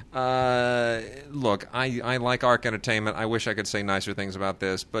 Look, I like Arc Entertainment. I wish I could say nicer things about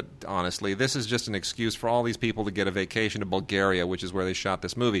this, but honestly, this is just an excuse for all these people to get a vacation to Bulgaria, which is where they shot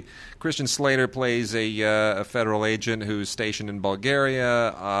this movie. Christian Slater plays a federal agent who's stationed in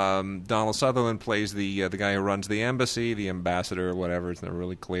Bulgaria. Donald Sutherland plays the guy who runs the embassy, the ambassador or whatever. It's never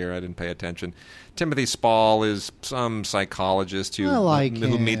really clear. I didn't pay attention. Timothy Spall is some psychologist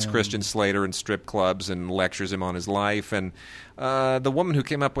who meets Christian Slater in strip clubs and lectures him on his life. And the woman who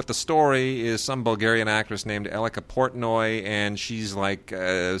came up with the story is some Bulgarian actress named Elika Portnoy, and she's like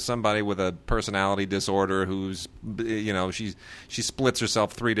somebody with a personality disorder who's, she splits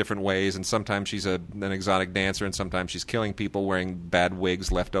herself 3 different ways, and sometimes she's an exotic dancer, and sometimes she's killing people wearing bad wigs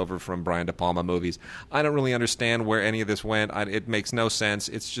left over from Brian De Palma movies. I don't really understand where any of this went. It makes no sense.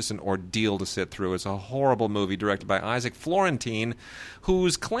 It's just an ordeal to sit through. It's a horrible movie directed by Isaac Florentine,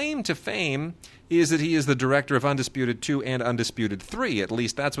 whose claim to fame is that he is the director of Undisputed 2 and Undisputed 3. At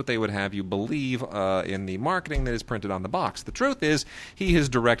least that's what they would have you believe in the marketing that is printed on the box. The truth is, he has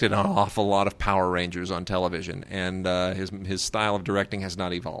directed an awful lot of Power Rangers on television, and his style of directing has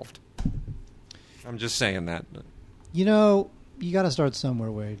not evolved. I'm just saying that. You got to start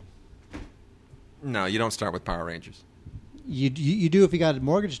somewhere, Wade. No, you don't start with Power Rangers. You do if you got a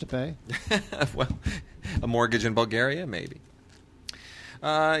mortgage to pay. Well, a mortgage in Bulgaria, maybe.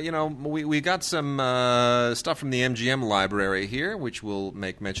 We got some stuff from the MGM library here, which we'll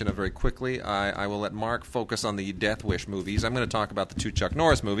make mention of very quickly. I will let Mark focus on the Death Wish movies. I'm going to talk about the 2 Chuck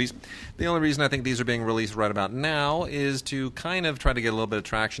Norris movies. The only reason I think these are being released right about now is to kind of try to get a little bit of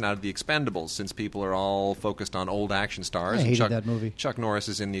traction out of the Expendables, since people are all focused on old action stars. I hated that movie. Chuck Norris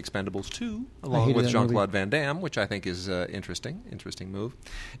is in the Expendables 2, along with Jean-Claude Van Damme, which I think is interesting move.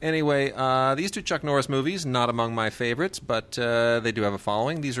 Anyway, these 2 Chuck Norris movies, not among my favorites, but they do have a following.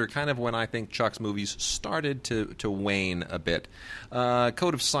 These are kind of when I think Chuck's movies started to wane a bit.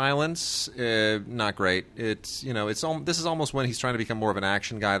 Code of Silence, not great. This is almost when he's trying to become more of an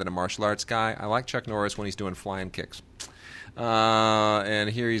action guy than a martial arts guy. I like Chuck Norris when he's doing flying kicks. And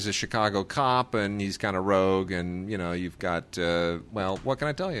here he's a Chicago cop, and he's kind of rogue, and, you've got, what can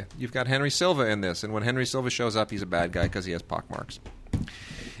I tell you? You've got Henry Silva in this, and when Henry Silva shows up, he's a bad guy because he has pockmarks.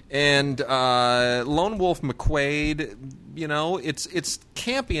 And Lone Wolf McQuade, it's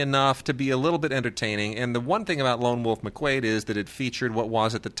campy enough to be a little bit entertaining. And the one thing about Lone Wolf McQuade is that it featured what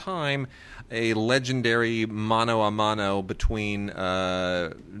was at the time a legendary mano-a-mano between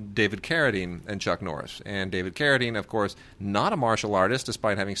David Carradine and Chuck Norris. And David Carradine, of course, not a martial artist,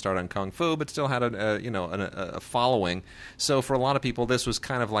 despite having started on Kung Fu, but still had a following. So for a lot of people, this was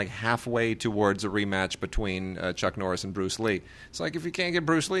kind of like halfway towards a rematch between Chuck Norris and Bruce Lee. It's like, if you can't get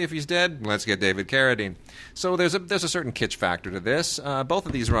Bruce Lee, if he's dead, let's get David Carradine. So there's a certain kitsch factor to this. Both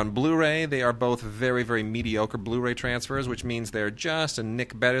of these are on Blu-ray. They are both very, very mediocre Blu-ray transfers, which means they're just a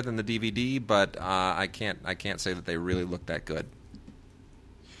nick better than the DVD. But I can't say that they really look that good.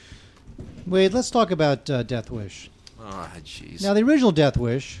 Wade, let's talk about Death Wish. Oh, jeez. Now, the original Death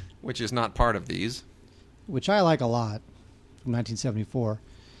Wish, which is not part of these, which I like a lot, from 1974,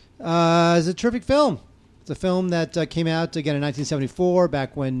 is a terrific film. It's a film that came out again in 1974,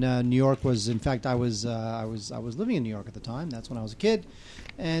 back when New York was. In fact, I was living in New York at the time. That's when I was a kid,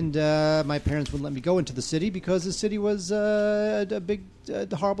 and my parents wouldn't let me go into the city because the city was a big,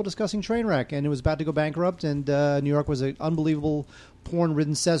 horrible, disgusting train wreck, and it was about to go bankrupt. And New York was an unbelievable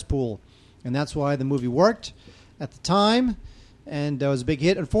porn-ridden cesspool, and that's why the movie worked at the time. And it was a big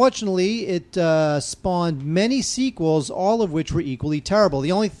hit. Unfortunately, it spawned many sequels, all of which were equally terrible.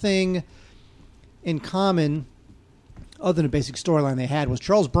 The only thing in common, other than a basic storyline they had, was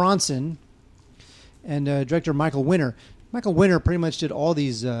Charles Bronson and director Michael Winner. Michael Winner pretty much did all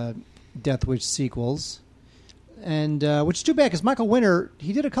these Death Wish sequels. and which is too bad because Michael Winner,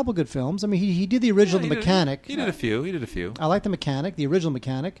 he did a couple good films. I mean, he did the original The Mechanic. He did a few. I like The Mechanic, the original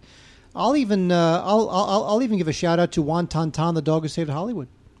Mechanic. I'll even I'll even give a shout out to Juan Tantan, the dog who saved Hollywood.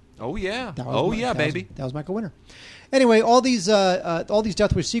 Oh yeah, baby. That was Michael Winner. Anyway, all these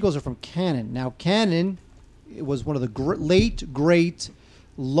Death Wish sequels are from Cannon. Now, Cannon was one of the late great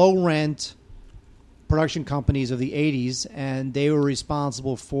low rent production companies of the 80s, and they were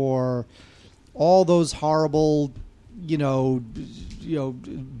responsible for all those horrible,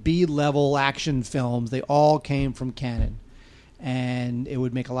 B-level action films. They all came from Cannon. And it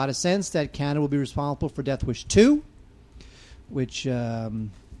would make a lot of sense that Cannon would be responsible for Death Wish 2, which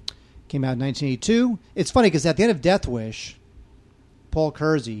came out in 1982. It's funny because at the end of Death Wish, Paul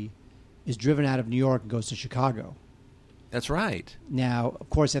Kersey is driven out of New York and goes to Chicago. That's right. Now, of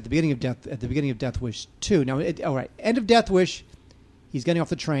course, at the beginning of Death Wish 2. Now, all right, end of Death Wish, he's getting off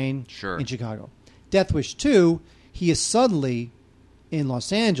the train in Chicago. Death Wish 2, he is suddenly in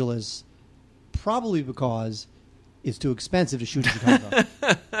Los Angeles, probably because it's too expensive to shoot in Chicago.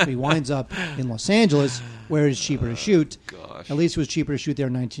 So he winds up in Los Angeles, where it's cheaper to shoot. Gosh. At least it was cheaper to shoot there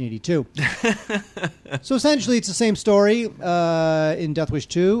in 1982. So essentially, it's the same story in Death Wish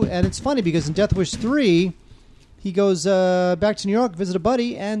 2, and it's funny because in Death Wish 3, he goes back to New York, visit a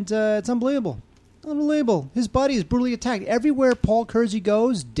buddy, and it's unbelievable. Unbelievable. His buddy is brutally attacked. Everywhere Paul Kersey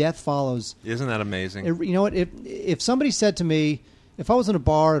goes, death follows. Isn't that amazing? You know what? If somebody said to me, if I was in a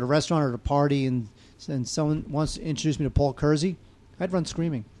bar, at a restaurant, or at a party, and someone wants to introduce me to Paul Kersey, I'd run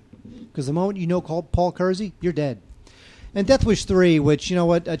screaming. Because the moment you know Paul Kersey, you're dead. And Death Wish 3, which, you know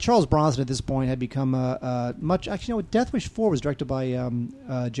what, Charles Bronson at this point had become much... Actually, you know what, Death Wish 4 was directed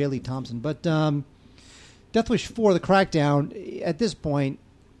by J. Lee Thompson. But Death Wish 4, The Crackdown, at this point,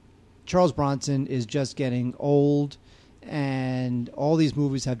 Charles Bronson is just getting old, and all these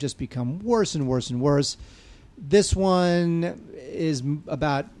movies have just become worse and worse and worse. This one is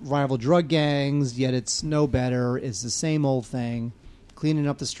about rival drug gangs, yet it's no better. It's the same old thing, cleaning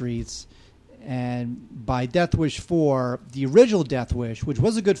up the streets. And by Death Wish 4, the original Death Wish, which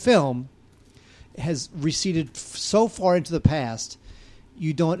was a good film, has receded so far into the past.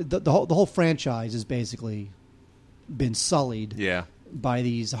 You don't. The whole franchise has basically been sullied by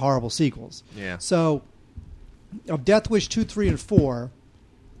these horrible sequels. Yeah. So, of Death Wish 2, 3, and 4,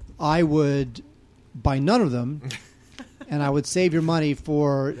 I would buy none of them, and I would save your money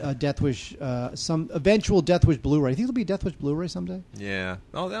for Death Wish, some eventual Death Wish Blu-ray. I think there'll be a Death Wish Blu-ray someday. Yeah.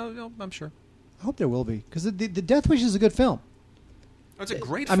 Oh, I'm sure. I hope there will be, because the Death Wish is a good film. It's a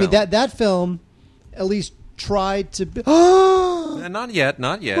great film. I mean, that film at least tried to be... Not yet. I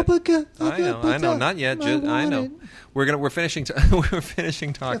know, not yet. I know. We're finishing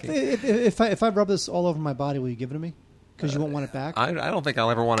talking. If I rub this all over my body, will you give it to me? Because you won't want it back? I don't think I'll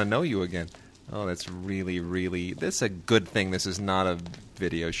ever want to know you again. Oh, that's really... That's a good thing this is not a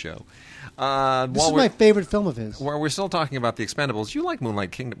video show. This is my favorite film of his. We're still talking about The Expendables. You like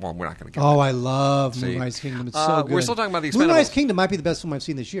Moonlight Kingdom. Well, we're not going to get I love Moonrise Kingdom. It's so good. We're still talking about The Expendables. Moonrise Kingdom might be the best film I've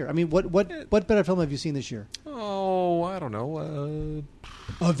seen this year. I mean, what better film have you seen this year? Oh, I don't know.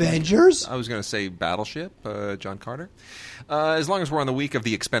 Avengers? I was going to say Battleship, John Carter. As long as we're on the week of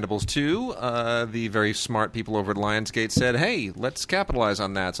The Expendables 2, the very smart people over at Lionsgate said, hey, let's capitalize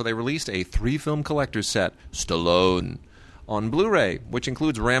on that. So they released a 3-film collector's set, Stallone, on Blu-ray, which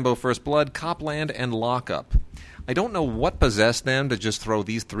includes Rambo First Blood, Copland, and Lockup. I don't know what possessed them to just throw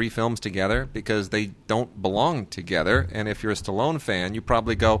these 3 films together, because they don't belong together, and if you're a Stallone fan, you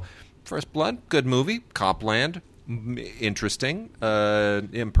probably go, First Blood, good movie, Copland, interesting,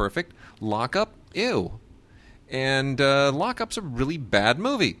 imperfect, Lockup, ew. And Lockup's a really bad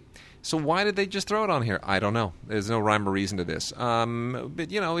movie. So why did they just throw it on here? I don't know. There's no rhyme or reason to this.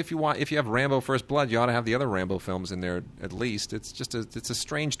 But you know, if you have Rambo First Blood, you ought to have the other Rambo films in there at least. It's just it's a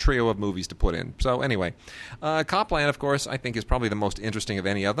strange trio of movies to put in. So anyway, Copland, of course, I think is probably the most interesting of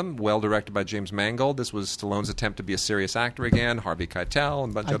any of them. Well directed by James Mangold. This was Stallone's attempt to be a serious actor again. Harvey Keitel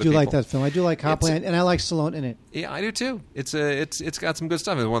and a bunch of other people. I do like that film. I do like Copland, and I like Stallone in it. Yeah, I do too. It's got some good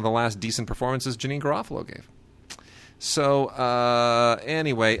stuff. It's one of the last decent performances Janine Garofalo gave. So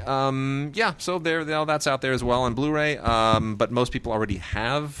anyway, so that's out there as well on Blu-ray. But most people already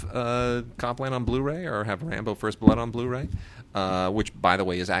have Copland on Blu-ray or have Rambo First Blood on Blu-ray, which, by the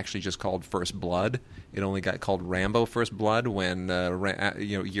way, is actually just called First Blood. It only got called Rambo First Blood when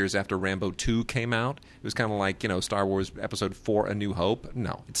years after Rambo 2 came out. It was kind of like Star Wars Episode 4: A New Hope.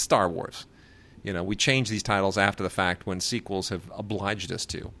 No, it's Star Wars. We change these titles after the fact when sequels have obliged us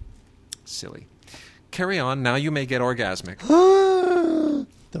to. Silly. Carry on. Now you may get orgasmic.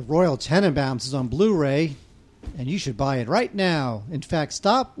 The Royal Tenenbaums is on Blu-ray, and you should buy it right now. In fact,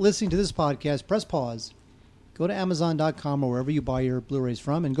 stop listening to this podcast, press pause, Go to Amazon.com or wherever you buy your Blu-rays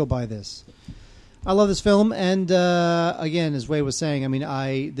from and go buy this. I love this film, and again, as Wei was saying, I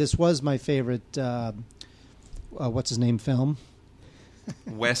mean, this was my favorite, what's his name, film.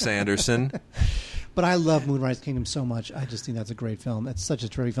 Wes Anderson. But I love Moonrise Kingdom so much. I just think that's a great film. That's such a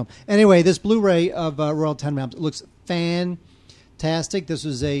terrific film. Anyway, this Blu-ray of Royal Tenenbaums looks fantastic. This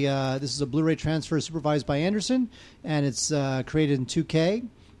is a Blu-ray transfer supervised by Anderson, and it's created in 2K,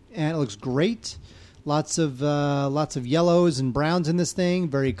 and it looks great. Lots of yellows and browns in this thing.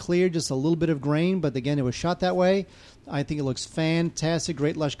 Very clear, just a little bit of grain, but again, it was shot that way. I think it looks fantastic.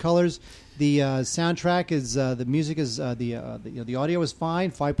 Great lush colors. The soundtrack is the music is the audio is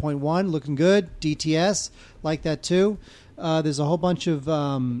fine. 5.1, looking good. DTS, like that too. There's a whole bunch of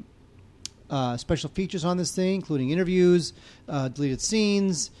special features on this thing, including interviews, deleted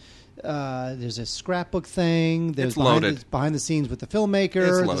scenes. There's a scrapbook thing. There's behind the scenes with the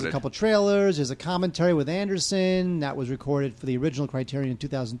filmmaker. There's a couple trailers. There's a commentary with Anderson that was recorded for the original Criterion in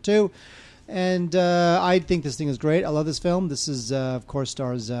 2002. And I think this thing is great. I love this film. This is, of course,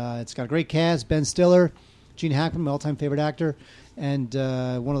 stars. It's got a great cast: Ben Stiller, Gene Hackman, my all-time favorite actor, and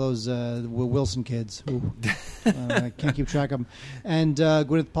one of those Wilson kids who I can't keep track of them. And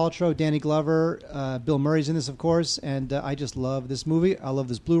Gwyneth Paltrow, Danny Glover, Bill Murray's in this, of course. And I just love this movie. I love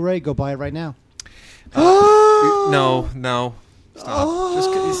this Blu-ray. Go buy it right now. No. Stop.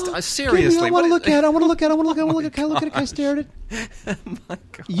 Just seriously. I want to look at it. Can I look at it? Can I stare at it? My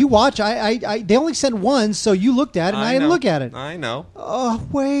God. You watch. They only sent one, so you looked at it, and I didn't look at it. I know. Oh,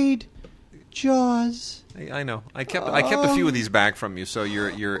 Wade. Jaws. I know. I kept a few of these back from you, so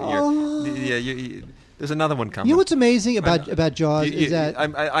you're there's another one coming. You know what's amazing about Jaws is that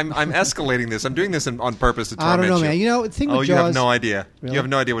I'm escalating this. I'm doing this on purpose to torment I don't know, man. You know, the thing with Jaws. You have no idea. Really? You have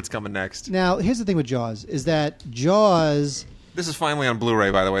no idea what's coming next. Now, here's the thing with Jaws is that Jaws. This is finally on Blu-ray,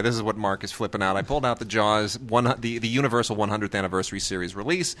 by the way. This is what Mark is flipping out. I pulled out the Jaws, the Universal 100th Anniversary Series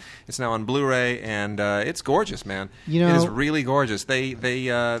release. It's now on Blu-ray, and it's gorgeous, man. You know, it is really gorgeous. They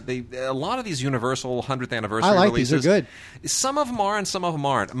a lot of these Universal 100th Anniversary releases. These are good. Some of them are, and some of them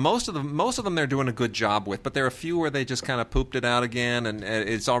aren't. Most of them they're doing a good job with, but there are a few where they just kind of pooped it out again, and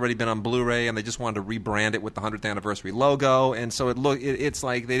it's already been on Blu-ray, and they just wanted to rebrand it with the 100th Anniversary logo, and so it's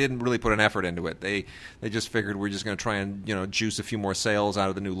like they didn't really put an effort into it. They just figured we're just going to try and juice a few more sales out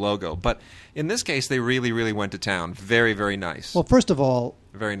of the new logo. But in this case, they really, really went to town. Very, very nice. Well, first of all,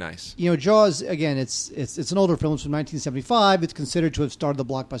 very nice. Jaws, again, it's an older film. It's from 1975. It's considered to have started the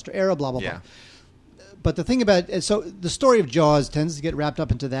blockbuster era, blah, blah, blah. But the thing about the story of Jaws tends to get wrapped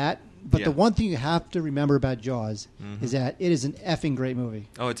up into that. But the one thing you have to remember about Jaws is that it is an effing great movie.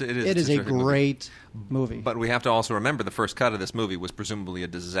 Oh, it is. It is a great movie. But we have to also remember the first cut of this movie was presumably a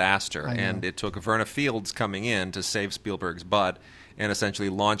disaster, and it took Verna Fields coming in to save Spielberg's butt and essentially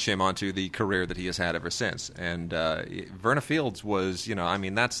launch him onto the career that he has had ever since. And Verna Fields was,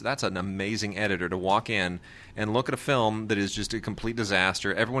 that's an amazing editor to walk in and look at a film that is just a complete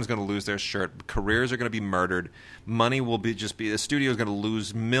disaster. Everyone's going to lose their shirt. Careers are going to be murdered. Money will be the studio is going to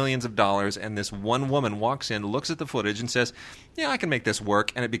lose millions of dollars. And this one woman walks in, looks at the footage, and says, "Yeah, I can make this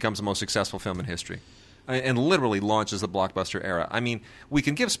work," and it becomes the most successful film in history. And literally launches the blockbuster era. I mean, we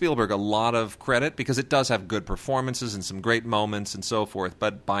can give Spielberg a lot of credit because it does have good performances and some great moments and so forth.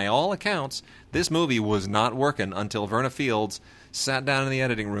 But by all accounts, this movie was not working until Verna Fields sat down in the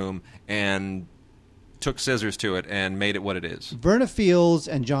editing room and took scissors to it and made it what it is. Verna Fields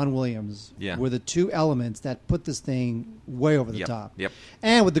and John Williams were the two elements that put this thing way over the top. Yep.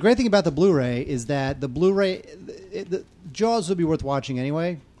 And the great thing about the Blu-ray is that the Blu-ray, the Jaws would be worth watching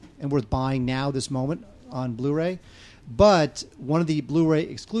anyway and worth buying now, this moment, on Blu-ray. But one of the Blu-ray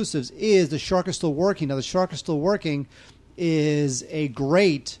exclusives is The Shark Is Still Working. Now, The Shark Is Still Working is a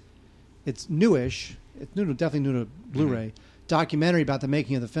great, it's newish, it's new, definitely new to Blu-ray, documentary about the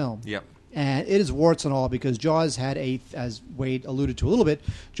making of the film. Yep. And it is warts and all because Jaws had as Wade alluded to a little bit,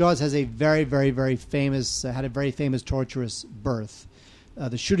 Jaws has a very, very, very famous, had a very famous torturous birth.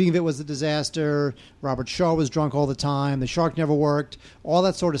 The shooting of it was a disaster. Robert Shaw was drunk all the time. The shark never worked. All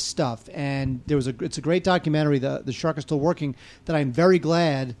that sort of stuff. And it's a great documentary, The Shark Is Still Working, that I'm very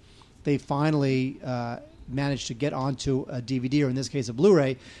glad they finally managed to get onto a DVD, or in this case a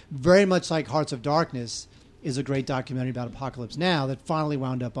Blu-ray. Very much like Hearts of Darkness is a great documentary about Apocalypse Now that finally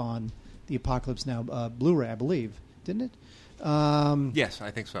wound up on the Apocalypse Now Blu-ray, I believe. Didn't it? Yes,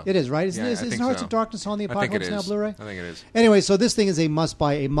 I think so. It is, right? Isn't Hearts so. of Darkness on the Apocalypse Now Blu-ray? I think it is. Anyway, so this thing is a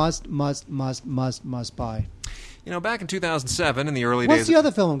must-buy, a must buy. Back in 2007, in the early days... What's the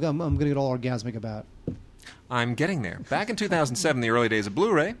other film I'm going to get all orgasmic about? I'm getting there. Back in 2007, the early days of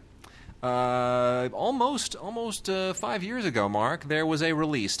Blu-ray, Almost 5 years ago, Mark, there was a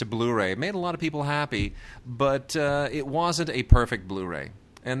release to Blu-ray. It made a lot of people happy, but it wasn't a perfect Blu-ray.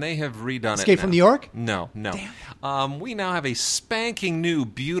 And they have redone Escape it now. from New York? No. We now have a spanking new,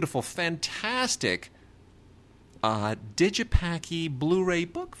 beautiful, fantastic Digipacky Blu-ray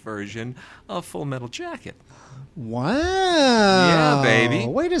book version of Full Metal Jacket. Wow. Yeah, baby.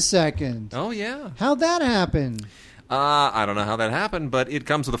 Wait a second. Oh, yeah. How'd that happen? I don't know how that happened, but it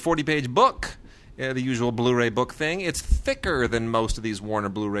comes with a 40-page book. The usual Blu-ray book thing. It's thicker than most of these Warner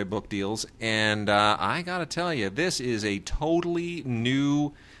Blu-ray book deals, and I gotta tell you, this is a totally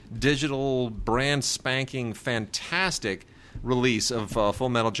new, digital, brand spanking, fantastic release of Full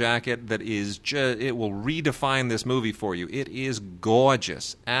Metal Jacket that is it will redefine this movie for you. It is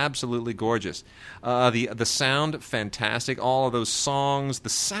gorgeous, absolutely gorgeous. The sound, fantastic. All of those songs, the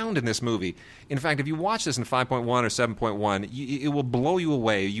sound in this movie. In fact, if you watch this in 5.1 or 7.1, it will blow you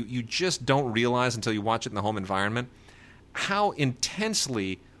away. You just don't realize until you watch it in the home environment how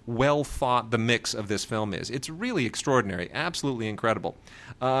intensely well thought the mix of this film is. It's really extraordinary, absolutely incredible.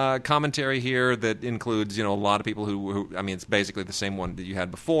 Commentary here that includes, a lot of people who it's basically the same one that you had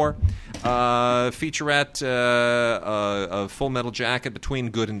before. Featurette of Full Metal Jacket,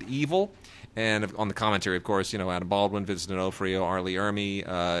 Between Good and Evil. And on the commentary, of course, Adam Baldwin, Vincent D'Onofrio, R. Lee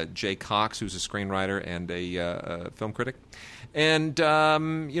Ermey, Jay Cox, who's a screenwriter and a film critic. And,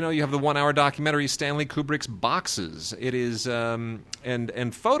 you have the 1-hour documentary, Stanley Kubrick's Boxes. It is,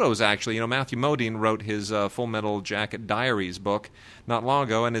 and photos, actually. Matthew Modine wrote his Full Metal Jacket Diaries book not long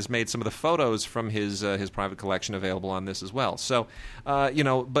ago and has made some of the photos from his private collection available on this as well. So,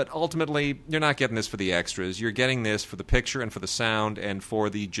 but ultimately, you're not getting this for the extras. You're getting this for the picture and for the sound and for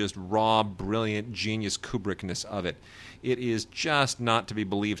the just raw, brilliant, genius Kubrickness of it. It is just not to be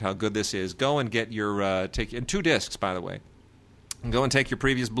believed how good this is. Go and get your, and 2 discs, by the way. Go and take your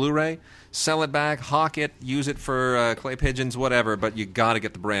previous Blu-ray, sell it back, hawk it, use it for clay pigeons, whatever, but you got to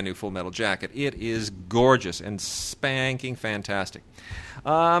get the brand new Full Metal Jacket. It is gorgeous and spanking fantastic.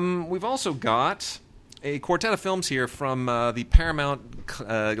 We've also got a quartet of films here from the Paramount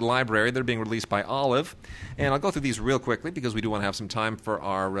library that are being released by Olive, and I'll go through these real quickly because we do want to have some time for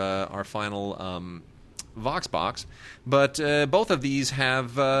our final Vox Box. But both of these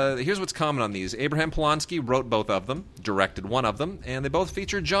have, here's what's common on these. Abraham Polanski wrote both of them, directed one of them, and they both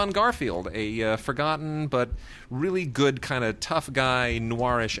feature John Garfield, a forgotten but really good kind of tough guy,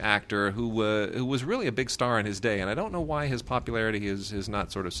 noirish actor who was really a big star in his day, and I don't know why his popularity is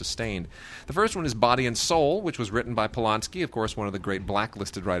not sort of sustained. The first one is Body and Soul, which was written by Polanski, of course one of the great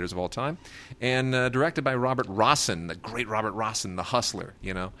blacklisted writers of all time, and directed by Robert Rossen, the great Robert Rossen, the hustler,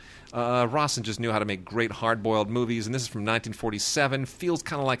 Rossen just knew how to make great hard-boiled movies, and this is from 1947. Feels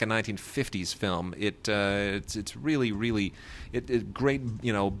kind of like a 1950s film. It's really, really great,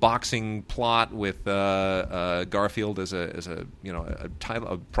 boxing plot with Garfield as a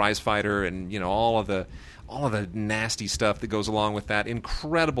prize fighter, and all of the nasty stuff that goes along with that.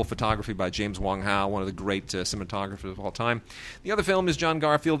 Incredible photography by James Wong Howe, one of the great cinematographers of all time. The other film is John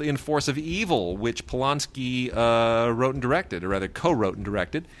Garfield in Force of Evil, which Polanski wrote and directed, or rather co-wrote and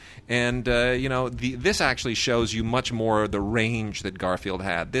directed. And, this actually shows you much more the range that Garfield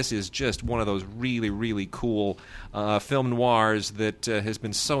had. This is just one of those really, really cool film noirs that has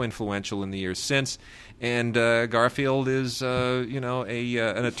been so influential in the years since. And Garfield is,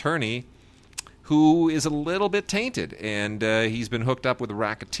 an attorney who is a little bit tainted, and he's been hooked up with a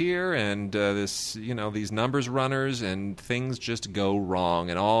racketeer and these numbers runners, and things just go wrong,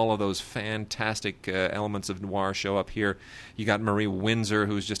 and all of those fantastic elements of noir show up here. You got Marie Windsor,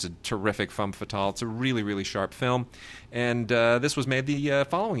 who's just a terrific femme fatale. It's a really, really sharp film, and this was made the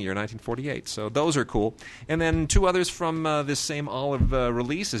following year, 1948, so those are cool. And then 2 others from this same Olive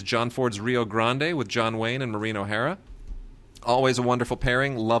release is John Ford's Rio Grande with John Wayne and Maureen O'Hara. Always a wonderful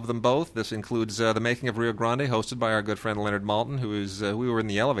pairing. Love them both. This includes The Making of Rio Grande, hosted by our good friend Leonard Maltin, who is we were in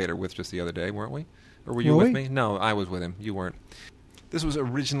the elevator with just the other day, weren't we? Or were you with me? No, I was with him. You weren't. This was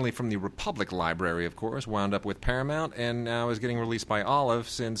originally from the Republic Library, of course, wound up with Paramount, and now is getting released by Olive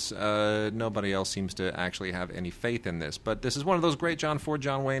since nobody else seems to actually have any faith in this. But this is one of those great John Ford,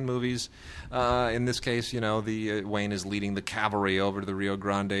 John Wayne movies. In this case, the Wayne is leading the cavalry over to the Rio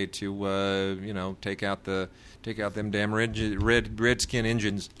Grande to, take out them damn redskin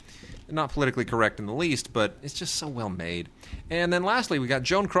Injuns. Not politically correct in the least, but it's just so well made. And then lastly, we got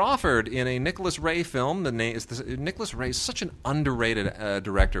Joan Crawford in a Nicholas Ray film. Nicholas Ray is such an underrated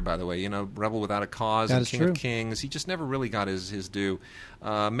director, by the way. Rebel Without a Cause and King of Kings. He just never really got his due.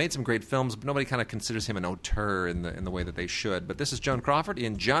 Made some great films, but nobody kind of considers him an auteur in the way that they should. But this is Joan Crawford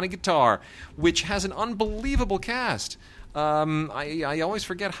in Johnny Guitar, which has an unbelievable cast. I always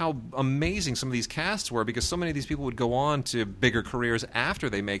forget how amazing some of these casts were, because so many of these people would go on to bigger careers after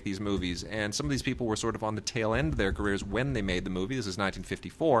they make these movies, and some of these people were sort of on the tail end of their careers when they made the movie. This is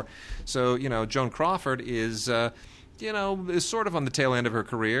 1954, so Joan Crawford is sort of on the tail end of her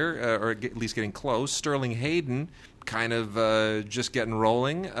career, or at least getting close. Sterling Hayden, kind of just getting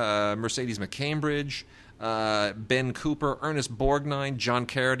rolling. Mercedes McCambridge, Ben Cooper, Ernest Borgnine, John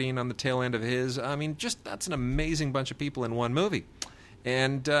Carradine on the tail end of his. I mean, that's an amazing bunch of people in one movie,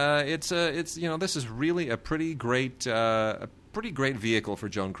 and it's this is really a pretty great vehicle for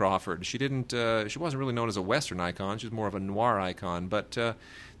Joan Crawford. She wasn't really known as a Western icon. She's more of a noir icon, but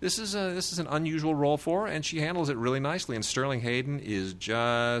this is an unusual role for her, and she handles it really nicely. And Sterling Hayden is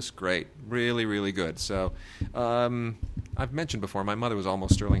just great, really, really good. So, I've mentioned before, my mother was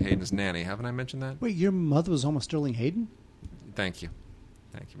almost Sterling Hayden's nanny. Haven't I mentioned that? Wait, your mother was almost Sterling Hayden? Thank you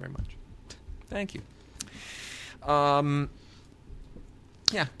very much. Thank you.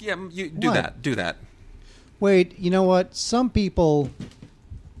 You do that. Do that. Wait, you know what? Some people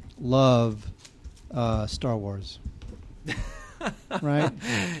love Star Wars. Right?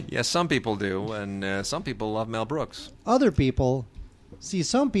 Yes, some people do, and some people love Mel Brooks.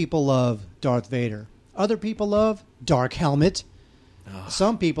 Some people love Darth Vader. Other people love Dark Helmet. Oh.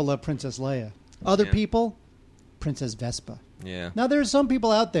 Some people love Princess Leia. Other people, Princess Vespa. Yeah. Now, there's some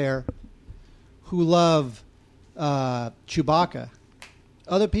people out there who love Chewbacca.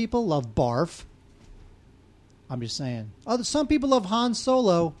 Other people love Barf. I'm just saying. Some people love Han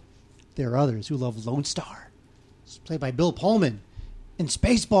Solo. There are others who love Lone Star. It's played by Bill Pullman in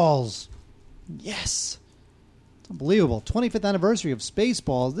Spaceballs. Yes. It's unbelievable. 25th anniversary of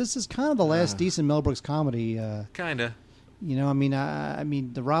Spaceballs. This is kind of the last decent Mel Brooks comedy. Kinda. I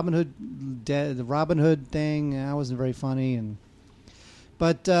mean, the Robin Hood thing, that wasn't very funny.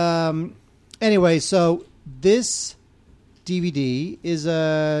 But anyway, so this DVD is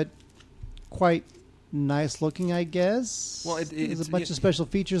quite nice looking, I guess. Well, there's a bunch of special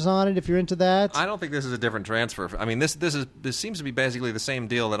features on it if you're into that. I don't think this is a different transfer. I mean, this seems to be basically the same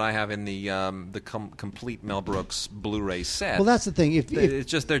deal that I have in the complete Mel Brooks Blu-ray set. Well, that's the thing. It's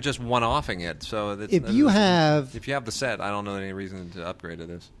just they're just one-offing it. So if you have the set, I don't know any reason to upgrade to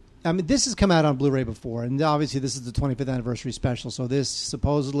this. I mean, this has come out on Blu-ray before, and obviously this is the 25th anniversary special. So this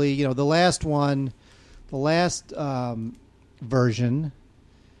supposedly, the last version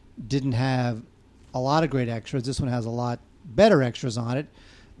didn't have a lot of great extras. This one has a lot better extras on it.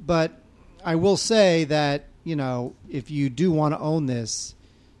 But I will say that, if you do want to own this,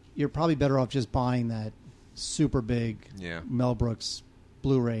 you're probably better off just buying that super big Mel Brooks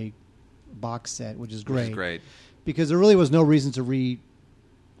Blu-ray box set, which is great. Which is great. Because there really was no reason to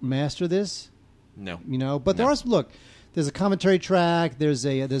remaster this. No. But there are some, look, there's a commentary track, there's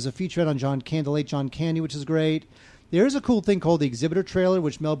a featurette on the late John Candy, which is great. There's a cool thing called the exhibitor trailer,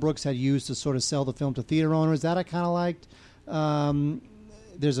 which Mel Brooks had used to sort of sell the film to theater owners. That I kind of liked.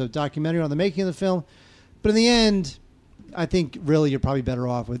 There's a documentary on the making of the film. But in the end, I think really you're probably better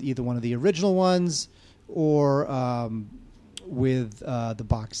off with either one of the original ones or with the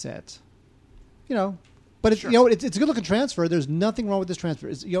box set. But it's, it's a good-looking transfer. There's nothing wrong with this transfer.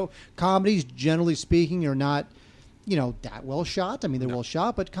 It's, comedies, generally speaking, are not that well shot. I mean, they're well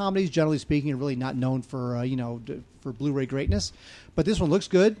shot, but comedies, generally speaking, are really not known for for Blu-ray greatness. But this one looks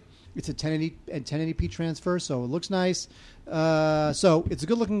good. It's a 1080p transfer, so it looks nice. So it's a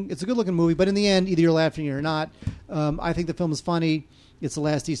good looking movie. But in the end, either you're laughing or you're not. I think the film is funny. It's the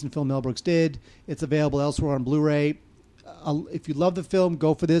last decent film Mel Brooks did. It's available elsewhere on Blu-ray. If you love the film,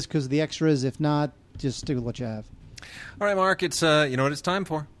 go for this because of the extras. If not, just stick with what you have. All right, Mark. It's you know what it's time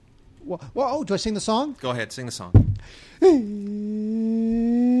for. Well, do I sing the song? Go ahead, sing the song.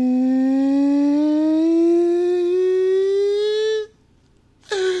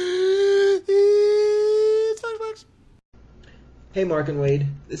 Hey, Mark and Wade.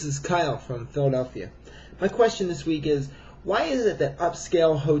 This is Kyle from Philadelphia. My question this week is, why is it that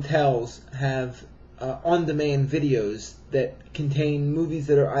upscale hotels have on-demand videos that contain movies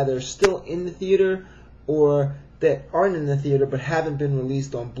that are either still in the theater or that aren't in the theater but haven't been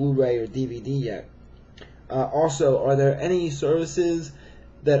released on Blu-ray or DVD yet? Also, are there any services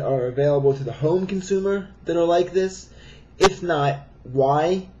that are available to the home consumer that are like this? If not,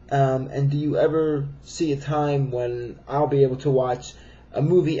 why? And do you ever see a time when I'll be able to watch a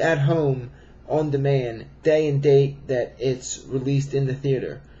movie at home on demand, day and date that it's released in the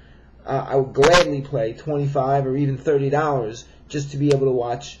theater? I would gladly pay $25 or even $30 just to be able to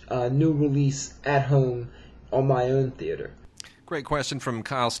watch a new release at home on my own theater. Great question from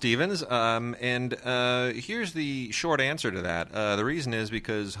Kyle Stevens. And here's the short answer to that. The reason is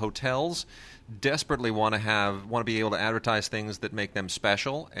because hotels desperately want to be able to advertise things that make them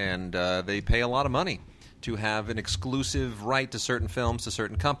special, and they pay a lot of money to have an exclusive right to certain films, to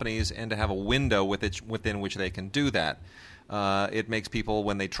certain companies, and to have a window within which they can do that. It makes people,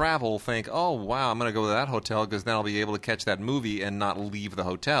 when they travel, think, oh, wow, I'm going to go to that hotel because then I'll be able to catch that movie and not leave the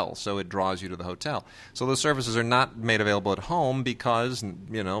hotel. So it draws you to the hotel. So those services are not made available at home because,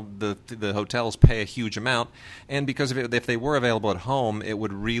 the hotels pay a huge amount. And because if they were available at home, it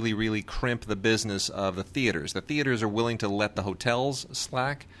would really, really crimp the business of the theaters. The theaters are willing to let the hotels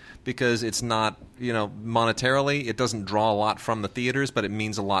slack because it's not, monetarily, it doesn't draw a lot from the theaters, but it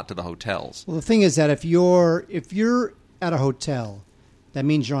means a lot to the hotels. Well, the thing is that if you're at a hotel, that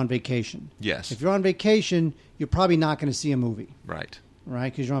means you're on vacation. Yes. If you're on vacation, you're probably not going to see a movie. Right.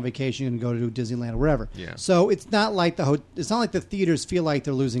 Right? Because you're on vacation, you're going to go to Disneyland or wherever. Yeah. So it's not like the theaters feel like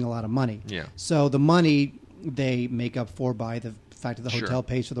they're losing a lot of money. Yeah. So the money they make up for by the fact that the hotel Sure.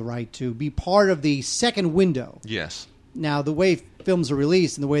 pays for the right to be part of the second window. Yes. Now, the way films are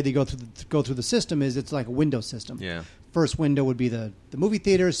released and the way they go through the system is it's like a window system. Yeah. First window would be the movie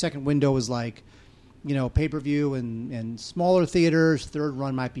theater. Second window is like, pay-per-view and smaller theaters. Third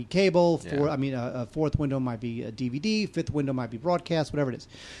run might be cable. Yeah. Fourth window might be a DVD. Fifth window might be broadcast, whatever it is.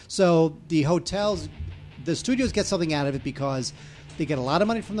 So the studios get something out of it because they get a lot of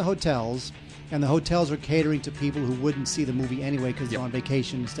money from the hotels, and the hotels are catering to people who wouldn't see the movie anyway because they're on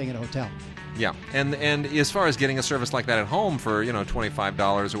vacation staying at a hotel. Yeah, and as far as getting a service like that at home for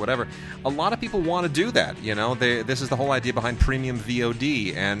 $25 or whatever, a lot of people want to do that. This is the whole idea behind premium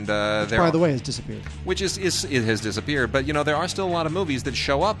VOD, and by the way, has disappeared. Which it has disappeared, but there are still a lot of movies that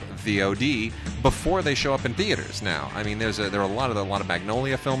show up VOD before they show up in theaters now. I mean, there are a lot of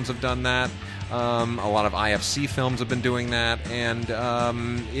Magnolia films have done that. A lot of IFC films have been doing that, and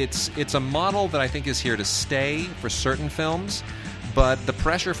it's a model that I think is here to stay for certain films. But the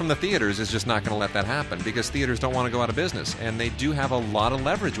pressure from the theaters is just not going to let that happen because theaters don't want to go out of business, and they do have a lot of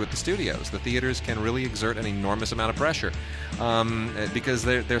leverage with the studios. The theaters can really exert an enormous amount of pressure because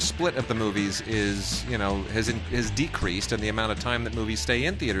their split of the movies has decreased, and the amount of time that movies stay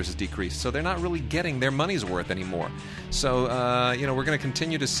in theaters has decreased. So they're not really getting their money's worth anymore. So we're going to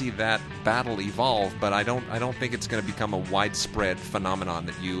continue to see that battle evolve, but I don't think it's going to become a widespread phenomenon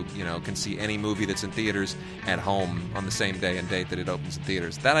that you can see any movie that's in theaters at home on the same day and date that it opens in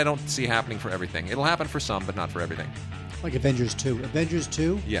theaters. That I don't see happening for everything. It'll happen for some, but not for everything. Like Avengers 2. Avengers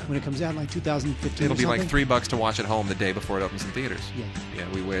 2, yeah. When it comes out in like 2015 it'll be something? like $3 to watch at home the day before it opens in theaters. Yeah,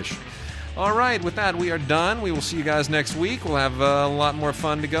 we wish. All right, with that, we are done. We will see you guys next week. We'll have a lot more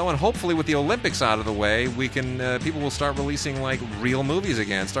fun to go, and hopefully with the Olympics out of the way, we can people will start releasing like real movies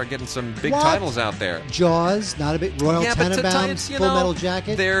again, start getting some big titles out there. Jaws, not a bit. Royal Tenenbaums, Full Metal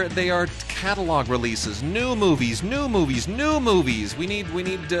Jacket. They are catalog releases, new movies. We need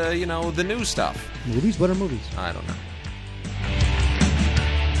the new stuff. Movies? What are movies? I don't know.